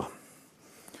Iowa?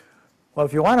 Well,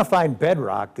 if you want to find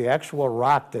bedrock, the actual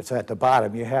rock that's at the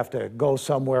bottom, you have to go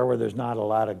somewhere where there's not a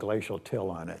lot of glacial till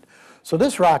on it. So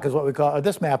this rock is what we call,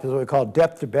 this map is what we call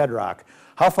depth to bedrock.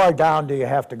 How far down do you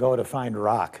have to go to find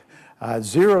rock?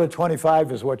 0 to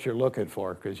 25 is what you're looking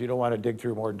for, because you don't want to dig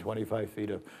through more than 25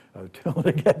 feet of till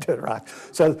to get to the rock.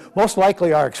 So most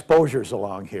likely our exposures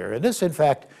along here, and this in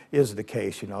fact is the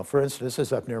case. You know, for instance, this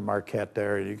is up near Marquette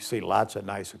there, and you can see lots of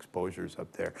nice exposures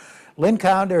up there. Lynn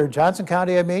County, or Johnson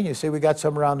County, I mean, you see we got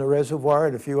some around the reservoir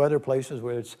and a few other places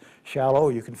where it's shallow,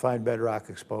 you can find bedrock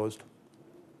exposed.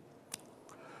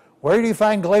 Where do you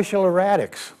find glacial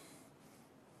erratics?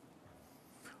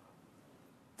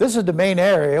 This is the main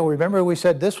area. Remember we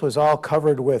said this was all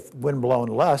covered with windblown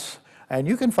loess, and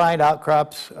you can find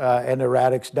outcrops and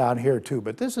erratics down here too,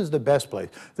 but this is the best place.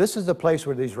 This is the place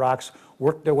where these rocks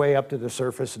work their way up to the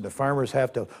surface and the farmers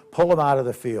have to pull them out of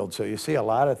the field. So you see a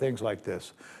lot of things like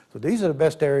this. So these are the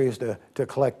best areas to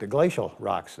collect the glacial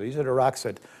rocks. These are the rocks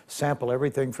that sample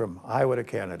everything from Iowa to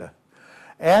Canada.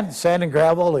 And sand and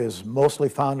gravel is mostly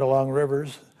found along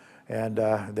rivers, and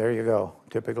there you go,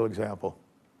 typical example.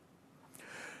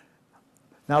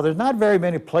 Now, there's not very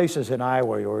many places in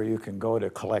Iowa where you can go to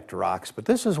collect rocks, but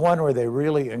this is one where they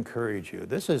really encourage you.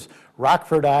 This is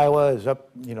Rockford, Iowa, is up,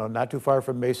 you know, not too far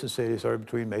from Mason City, sort of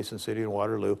between Mason City and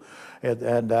Waterloo.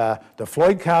 And the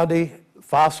Floyd County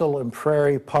Fossil and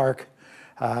Prairie Park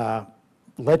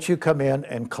lets you come in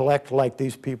and collect like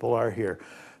these people are here.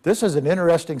 This is an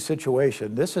interesting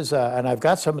situation. This is, and I've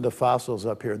got some of the fossils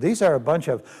up here. These are a bunch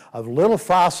of little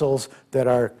fossils that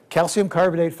are calcium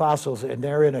carbonate fossils, and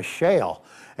they're in a shale.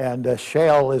 And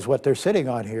shale is what they're sitting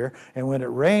on here. And when it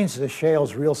rains, the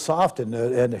shale's real soft, and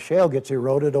the shale gets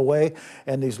eroded away,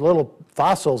 and these little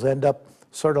fossils end up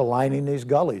sort of lining these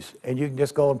gullies. And you can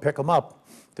just go and pick them up,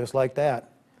 just like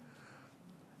that.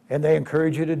 And they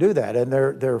encourage you to do that. And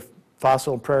they're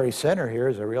Fossil and Prairie Center here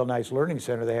is a real nice learning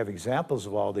center. They have examples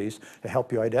of all these to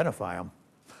help you identify them.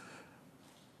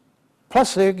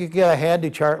 Plus, you get a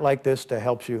handy chart like this to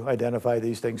help you identify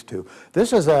these things too.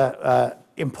 This is an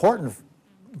important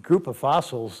group of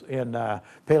fossils in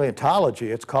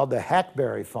paleontology. It's called the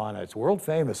hackberry fauna. It's world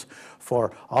famous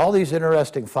for all these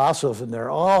interesting fossils, and they're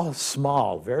all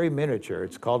small, very miniature.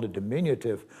 It's called a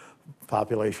diminutive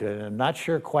population, and I'm not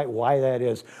sure quite why that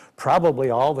is.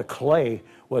 Probably all the clay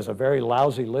was a very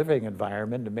lousy living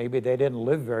environment, and maybe they didn't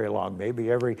live very long. Maybe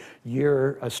every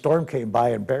year a storm came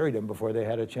by and buried them before they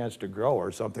had a chance to grow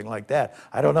or something like that.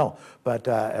 I don't know, but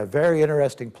a very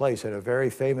interesting place and a very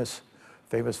famous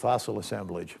fossil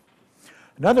assemblage.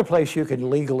 Another place you can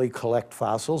legally collect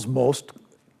fossils, most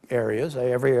areas,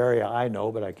 every area I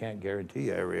know, but I can't guarantee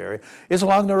you every area, is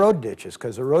along the road ditches,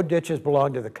 because the road ditches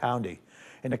belong to the county.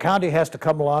 And the county has to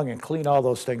come along and clean all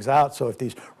those things out. So if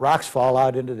these rocks fall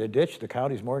out into the ditch, the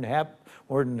county's more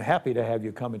than happy to have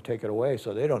you come and take it away,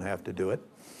 so they don't have to do it.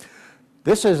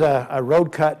 This is a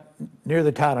road cut near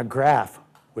the town of Graff,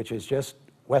 which is just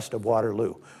west of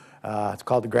Waterloo. It's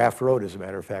called the Graff Road, as a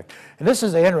matter of fact. And this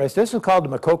is this is called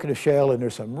the Maquoketa Shale, and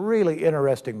there's some really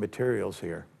interesting materials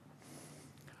here.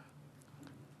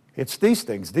 It's these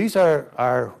things. These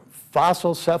are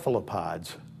fossil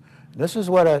cephalopods. This is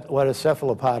what a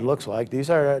cephalopod looks like. These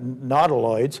are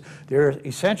nautiloids. They're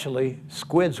essentially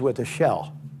squids with a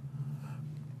shell.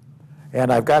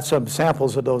 And I've got some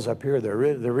samples of those up here. They're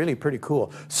really pretty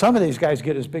cool. Some of these guys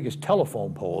get as big as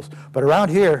telephone poles, but around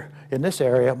here in this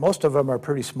area, most of them are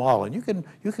pretty small, and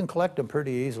you can collect them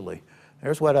pretty easily.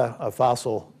 There's what a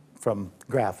fossil from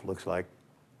Graff looks like.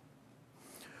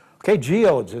 Okay,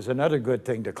 geodes is another good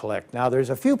thing to collect. Now, there's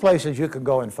a few places you can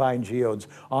go and find geodes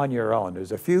on your own.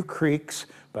 There's a few creeks,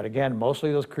 but again,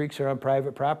 mostly those creeks are on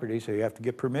private property, so you have to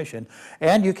get permission.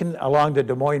 And you can, along the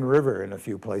Des Moines River, in a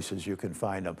few places you can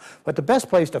find them. But the best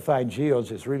place to find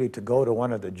geodes is really to go to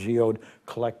one of the geode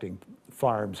collecting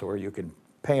farms where you can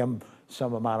pay them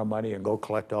some amount of money and go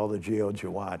collect all the geodes you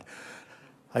want.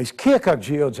 These Keokuk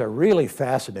geodes are really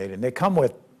fascinating. They come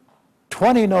with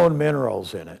 20 known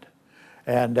minerals in it.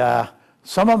 And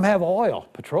some of them have oil,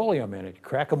 petroleum in it. You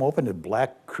crack them open and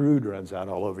black crude runs out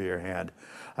all over your hand.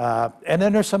 And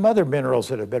then there's some other minerals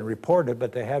that have been reported,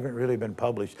 but they haven't really been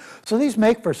published. So these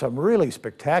make for some really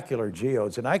spectacular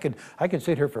geodes. And I could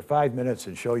sit here for 5 minutes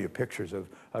and show you pictures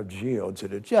of geodes,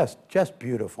 and it's just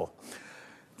beautiful.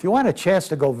 If you want a chance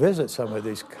to go visit some of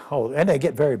these, and they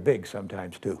get very big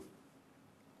sometimes too.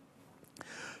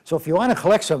 So if you want to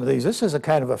collect some of these, this is a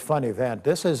kind of a fun event.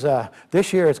 This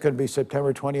year it's going to be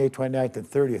September 28th, 29th, and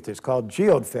 30th. It's called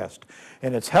Geode Fest,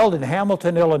 and it's held in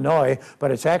Hamilton, Illinois, but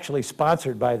it's actually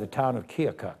sponsored by the town of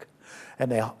Keokuk.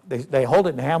 And they hold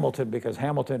it in Hamilton because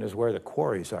Hamilton is where the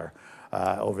quarries are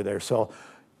over there. So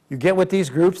you get with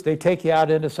these groups, they take you out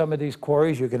into some of these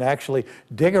quarries. You can actually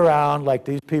dig around like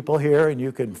these people here, and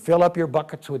you can fill up your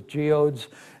buckets with geodes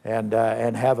and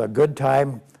have a good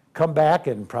time. Come back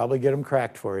and probably get them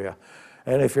cracked for you.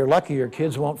 And if you're lucky, your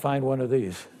kids won't find one of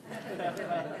these.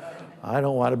 I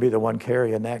don't want to be the one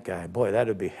carrying that guy. Boy,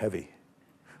 that'd be heavy.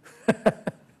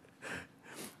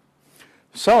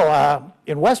 So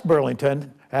in West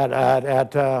Burlington,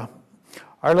 at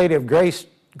Our Lady of Grace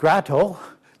Grotto,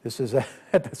 this is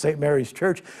at the St. Mary's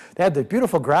Church, they had the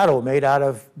beautiful grotto made out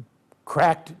of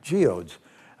cracked geodes.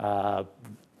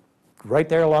 Right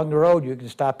there along the road, you can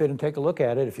stop in and take a look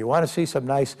at it. If you want to see some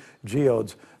nice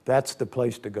geodes, that's the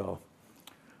place to go.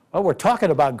 Well, we're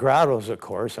talking about grottos, of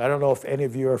course. I don't know if any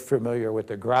of you are familiar with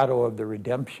the Grotto of the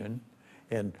Redemption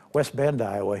in West Bend,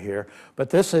 Iowa here. But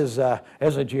this is,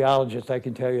 as a geologist, I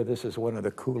can tell you this is one of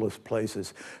the coolest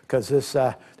places, because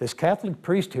this Catholic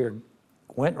priest here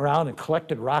went around and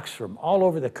collected rocks from all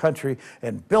over the country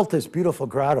and built this beautiful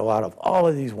grotto out of all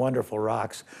of these wonderful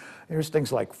rocks. There's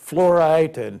things like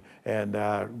fluorite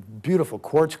and beautiful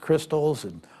quartz crystals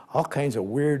and all kinds of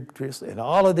weird, and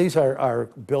all of these are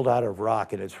built out of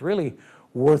rock, and it's really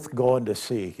worth going to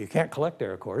see. You can't collect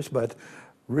there, of course, but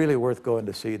really worth going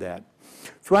to see that.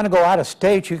 If you want to go out of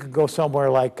state, you could go somewhere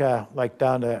like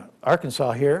down to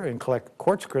Arkansas here and collect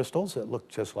quartz crystals that look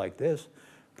just like this.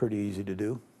 Pretty easy to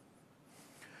do.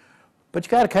 But you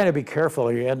got to kind of be careful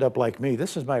or you end up like me.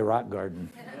 This is my rock garden.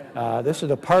 This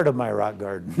is a part of my rock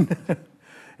garden.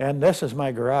 And this is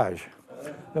my garage,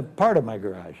 a part of my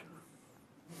garage.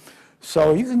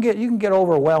 So you can get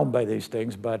overwhelmed by these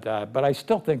things, but I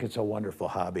still think it's a wonderful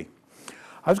hobby.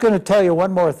 I was going to tell you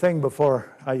one more thing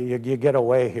before you get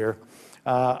away here.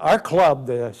 Our club,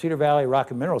 the Cedar Valley Rock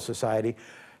and Mineral Society,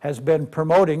 has been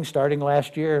promoting, starting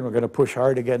last year, and we're going to push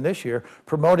hard again this year,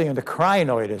 promoting the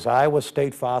crinoid as Iowa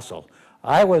state fossil.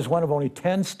 Iowa is one of only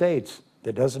 10 states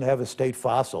that doesn't have a state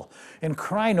fossil. And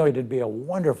crinoid would be a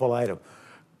wonderful item.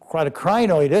 What a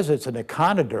crinoid is, it's an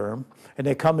echinoderm, and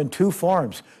they come in two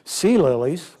forms. Sea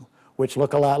lilies, which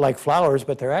look a lot like flowers,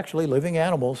 but they're actually living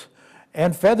animals,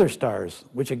 and feather stars,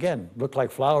 which again, look like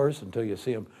flowers until you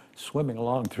see them swimming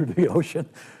along through the ocean.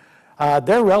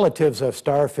 They're relatives of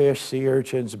starfish, sea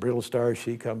urchins, brittle stars,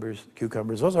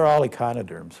 cucumbers. Those are all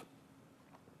echinoderms.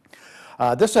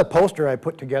 This is a poster I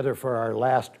put together for our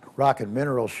last Rock and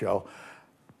Mineral show.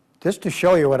 Just to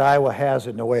show you what Iowa has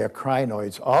in the way of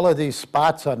crinoids, all of these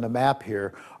spots on the map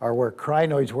here are where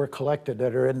crinoids were collected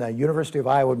that are in the University of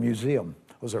Iowa Museum.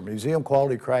 Those are museum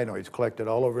quality crinoids collected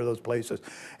all over those places.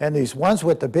 And these ones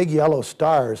with the big yellow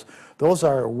stars, those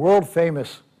are world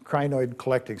famous crinoid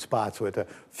collecting spots with a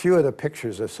few of the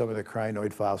pictures of some of the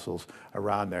crinoid fossils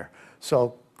around there.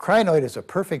 So crinoid is a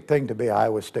perfect thing to be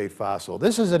Iowa state fossil.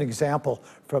 This is an example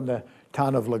from the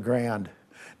town of LeGrand.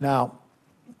 Now,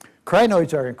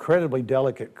 crinoids are incredibly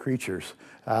delicate creatures.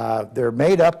 They're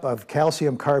made up of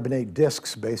calcium carbonate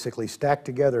discs, basically stacked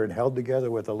together and held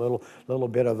together with a little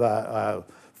bit of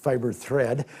fiber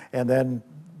thread, and then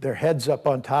their head's up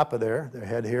on top of their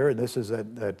head here, and this is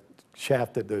that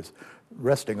shaft that they're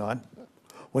resting on.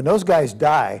 When those guys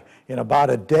die, in about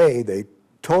a day, they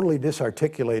totally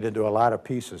disarticulate into a lot of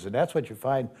pieces, and that's what you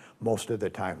find most of the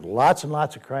time. Lots and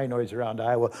lots of crinoids around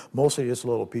Iowa, mostly just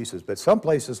little pieces, but some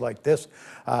places like this,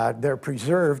 they're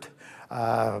preserved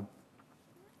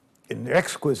in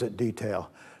exquisite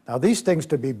detail. Now these things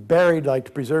to be buried,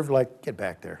 get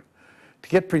back there. To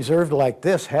get preserved like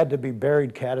this had to be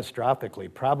buried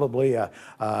catastrophically. Probably a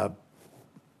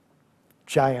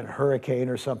giant hurricane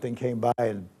or something came by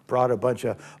and brought a bunch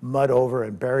of mud over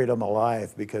and buried them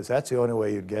alive, because that's the only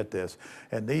way you'd get this.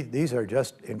 And these are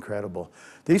just incredible.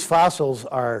 These fossils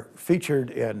are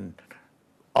featured in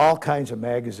all kinds of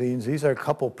magazines. These are a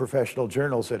couple professional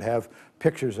journals that have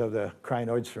pictures of the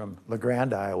crinoids from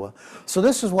LeGrand, Iowa. So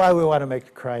this is why we want to make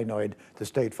the crinoid the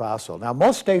state fossil. Now,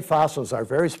 most state fossils are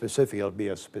very specific. It'll be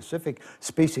a specific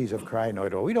species of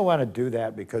crinoid. Well, we don't want to do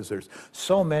that because there's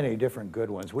so many different good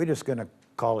ones. We're just going to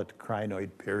call it the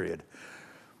crinoid, period.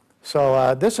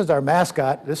 So this is our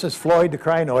mascot. This is Floyd the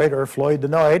crinoid, or Floyd the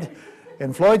Noid.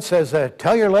 And Floyd says,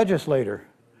 tell your legislator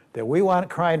that we want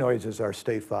crinoids as our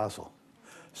state fossil.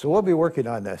 So we'll be working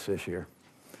on this year.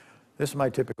 This is my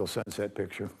typical sunset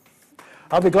picture.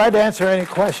 I'll be glad to answer any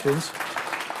questions.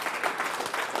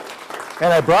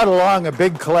 And I brought along a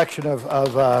big collection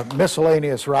of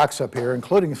miscellaneous rocks up here,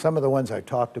 including some of the ones I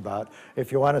talked about.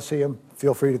 If you want to see them,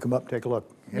 feel free to come up and take a look.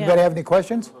 Anybody have any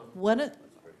questions? One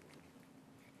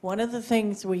of the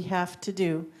things we have to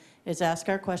do is ask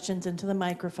our questions into the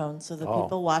microphone so the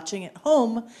people watching at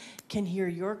home can hear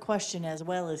your question as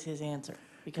well as his answer,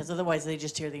 because otherwise they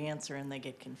just hear the answer and they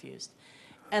get confused.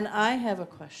 And I have a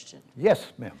question.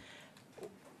 Yes, ma'am.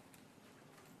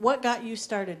 What got you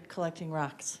started collecting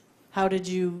rocks? How did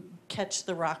you catch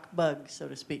the rock bug, so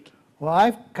to speak? Well,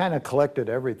 I've kind of collected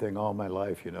everything all my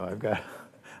life, you know.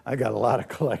 I got a lot of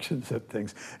collections of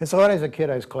things. And so when I was a kid,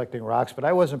 I was collecting rocks, but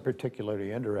I wasn't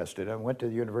particularly interested. I went to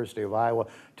the University of Iowa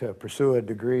to pursue a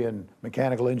degree in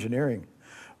mechanical engineering.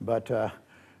 But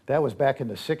that was back in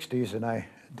the 60s, and I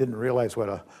didn't realize what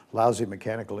a lousy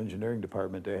mechanical engineering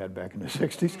department they had back in the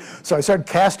 60s. So I started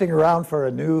casting around for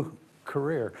a new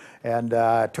career and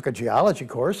took a geology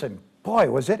course, and boy,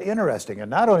 was it interesting. And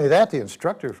not only that, the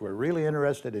instructors were really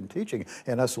interested in teaching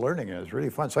and us learning. It was really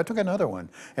fun. So I took another one,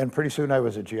 and pretty soon I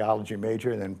was a geology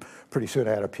major, and then pretty soon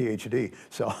I had a PhD.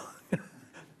 So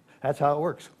that's how it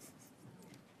works.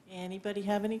 Anybody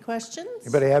have any questions?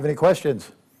 Anybody have any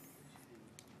questions?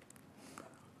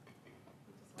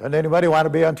 Doesn't anybody want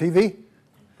to be on TV?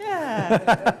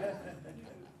 Yeah.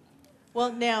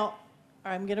 Well, now,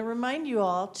 I'm going to remind you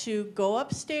all to go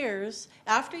upstairs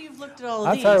after you've looked at all of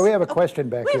I'm these. sorry, we have a question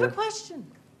back We here. have a question.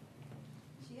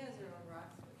 She has her own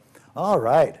rocks. All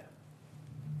right.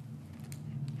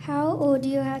 How old do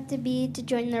you have to be to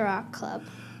join the rock club?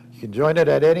 You can join it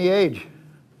at any age.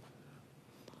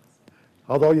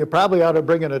 Although you probably ought to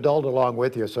bring an adult along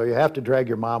with you, so you have to drag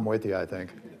your mom with you, I think.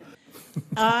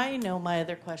 I know my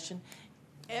other question.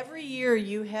 Every year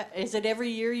you have, is it every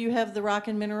year you have the Rock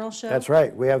and Mineral Show? That's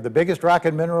right. We have the biggest rock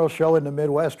and mineral show in the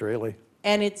Midwest, really.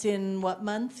 And it's in what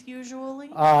month usually?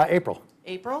 April.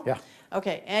 April? Yeah.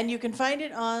 Okay, and you can find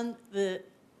it on the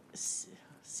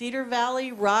Cedar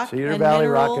Valley Rock Cedar and Valley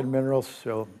Rock Mineral and Mineral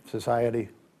Society.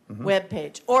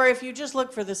 webpage. Or if you just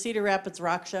look for the Cedar Rapids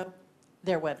Rock Show,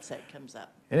 their website comes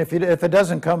up. And if it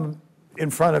doesn't come in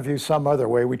front of you some other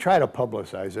way, we try to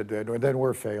publicize it, and then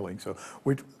we're failing. So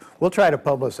we'll try to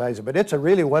publicize it. But it's a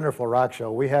really wonderful rock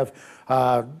show. We have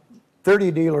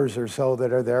 30 dealers or so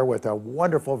that are there with a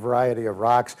wonderful variety of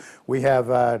rocks. We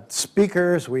have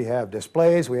speakers, we have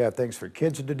displays, we have things for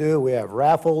kids to do, we have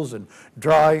raffles and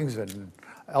drawings and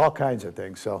all kinds of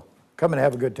things. So come and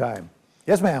have a good time.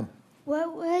 Yes, ma'am.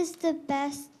 What was the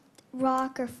best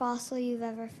rock or fossil you've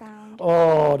ever found?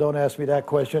 Oh, don't ask me that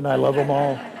question. I love them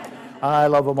all. I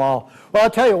love them all. Well, I'll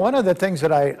tell you, one of the things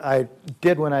that I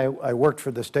did when I worked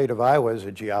for the state of Iowa as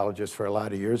a geologist for a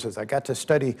lot of years is I got to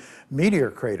study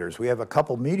meteor craters. We have a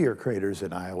couple meteor craters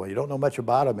in Iowa. You don't know much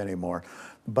about them anymore.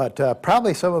 But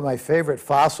probably some of my favorite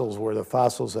fossils were the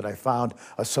fossils that I found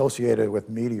associated with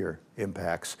meteor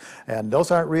impacts. And those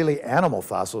aren't really animal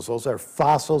fossils. Those are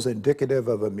fossils indicative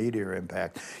of a meteor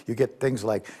impact. You get things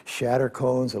like shatter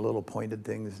cones, the little pointed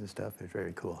things and stuff. It's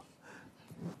very cool.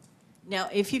 Now,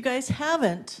 if you guys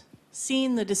haven't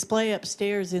seen the display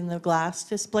upstairs in the glass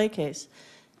display case,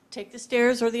 take the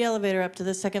stairs or the elevator up to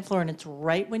the second floor, and it's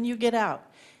right when you get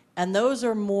out. And those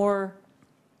are more,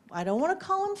 I don't want to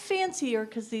call them fancier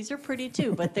because these are pretty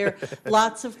too, but they're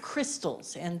lots of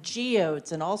crystals and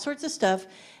geodes and all sorts of stuff.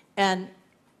 And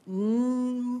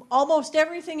almost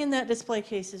everything in that display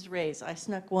case is raised. I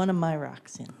snuck one of my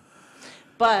rocks in.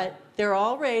 But they're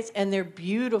all raised and they're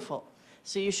beautiful.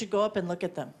 So you should go up and look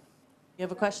at them. You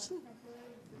have a question?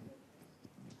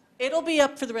 It'll be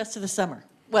up for the rest of the summer.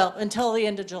 Well, until the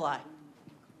end of July.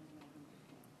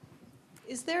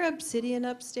 Is there obsidian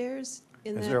upstairs?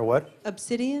 Is there a what?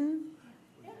 Obsidian?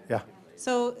 Yeah.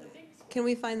 So can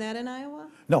we find that in Iowa?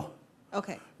 No.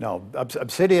 Okay. No,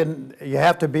 obsidian, you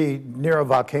have to be near a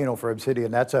volcano for obsidian.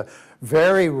 That's a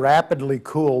very rapidly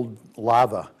cooled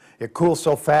lava. It cools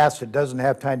so fast it doesn't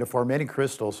have time to form any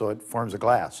crystal, so it forms a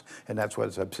glass, and that's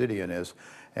what obsidian is.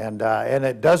 And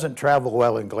it doesn't travel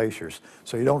well in glaciers,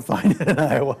 so you don't find it in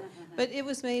Iowa. But it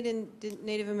was made in,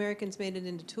 Native Americans made it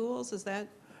into tools, is that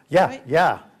Yeah, right?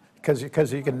 yeah, because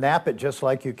you can nap it just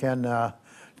like you can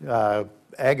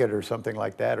agate or something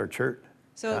like that, or chert.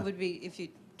 So it would be, if you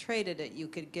traded it, you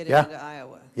could get it Yeah. into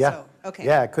Iowa? Yeah. So, okay.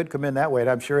 Yeah, it could come in that way, and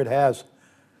I'm sure it has.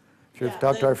 Should have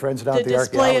talked to our friends down at the The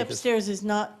display archaeologists. upstairs is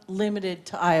not limited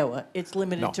to Iowa. It's No.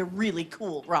 limited to really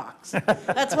cool rocks.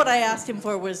 That's what I asked him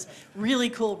for, was really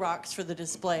cool rocks for the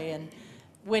display. And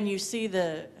when you see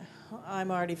the,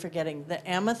 I'm already forgetting, the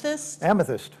amethyst,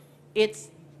 Amethyst. it's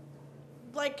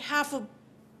like half a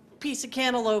piece of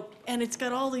cantaloupe, and it's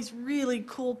got all these really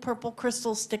cool purple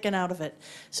crystals sticking out of it.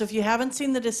 So if you haven't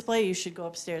seen the display, you should go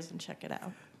upstairs and check it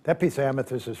out. That piece of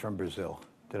amethyst is from Brazil.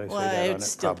 Did I say Well, that on it's it?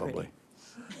 still Probably. pretty.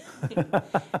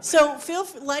 So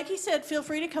like he said, feel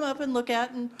free to come up and look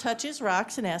at and touch his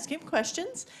rocks and ask him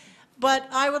questions. But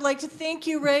I would like to thank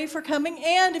you, Ray, for coming.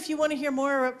 And if you want to hear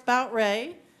more about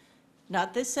Ray,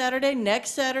 not this Saturday,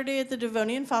 next Saturday at the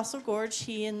Devonian Fossil Gorge,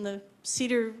 he and the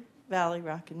Cedar Valley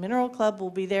Rock and Mineral Club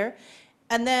will be there.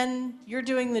 And then you're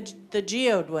doing the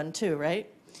geode one too, right?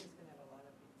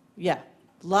 Yeah,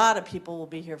 a lot of people will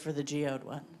be here for the geode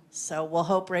one. So we'll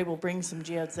hope Ray will bring some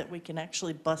geodes that we can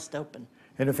actually bust open.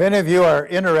 And if any of you are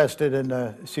interested in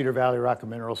the Cedar Valley Rock and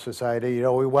Mineral Society, you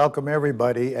know, we welcome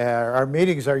everybody. Our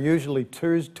meetings are usually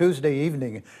Tuesday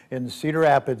evening in Cedar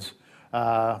Rapids,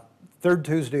 third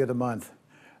Tuesday of the month.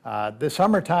 The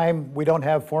summertime, we don't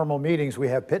have formal meetings, we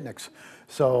have picnics.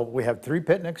 So we have 3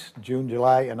 picnics, June,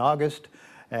 July, and August.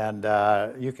 And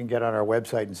you can get on our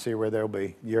website and see where they'll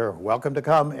be. You're welcome to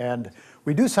come. And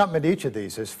we do something at each of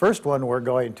these. This first one, we're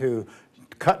going to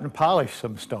cut and polish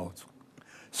some stones.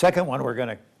 Second one, we're going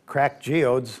to crack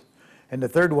geodes. And the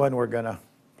third one, we're going to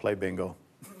play bingo.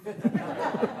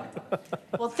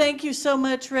 Well, thank you so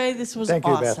much, Ray. This was Thank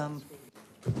you, Beth. awesome.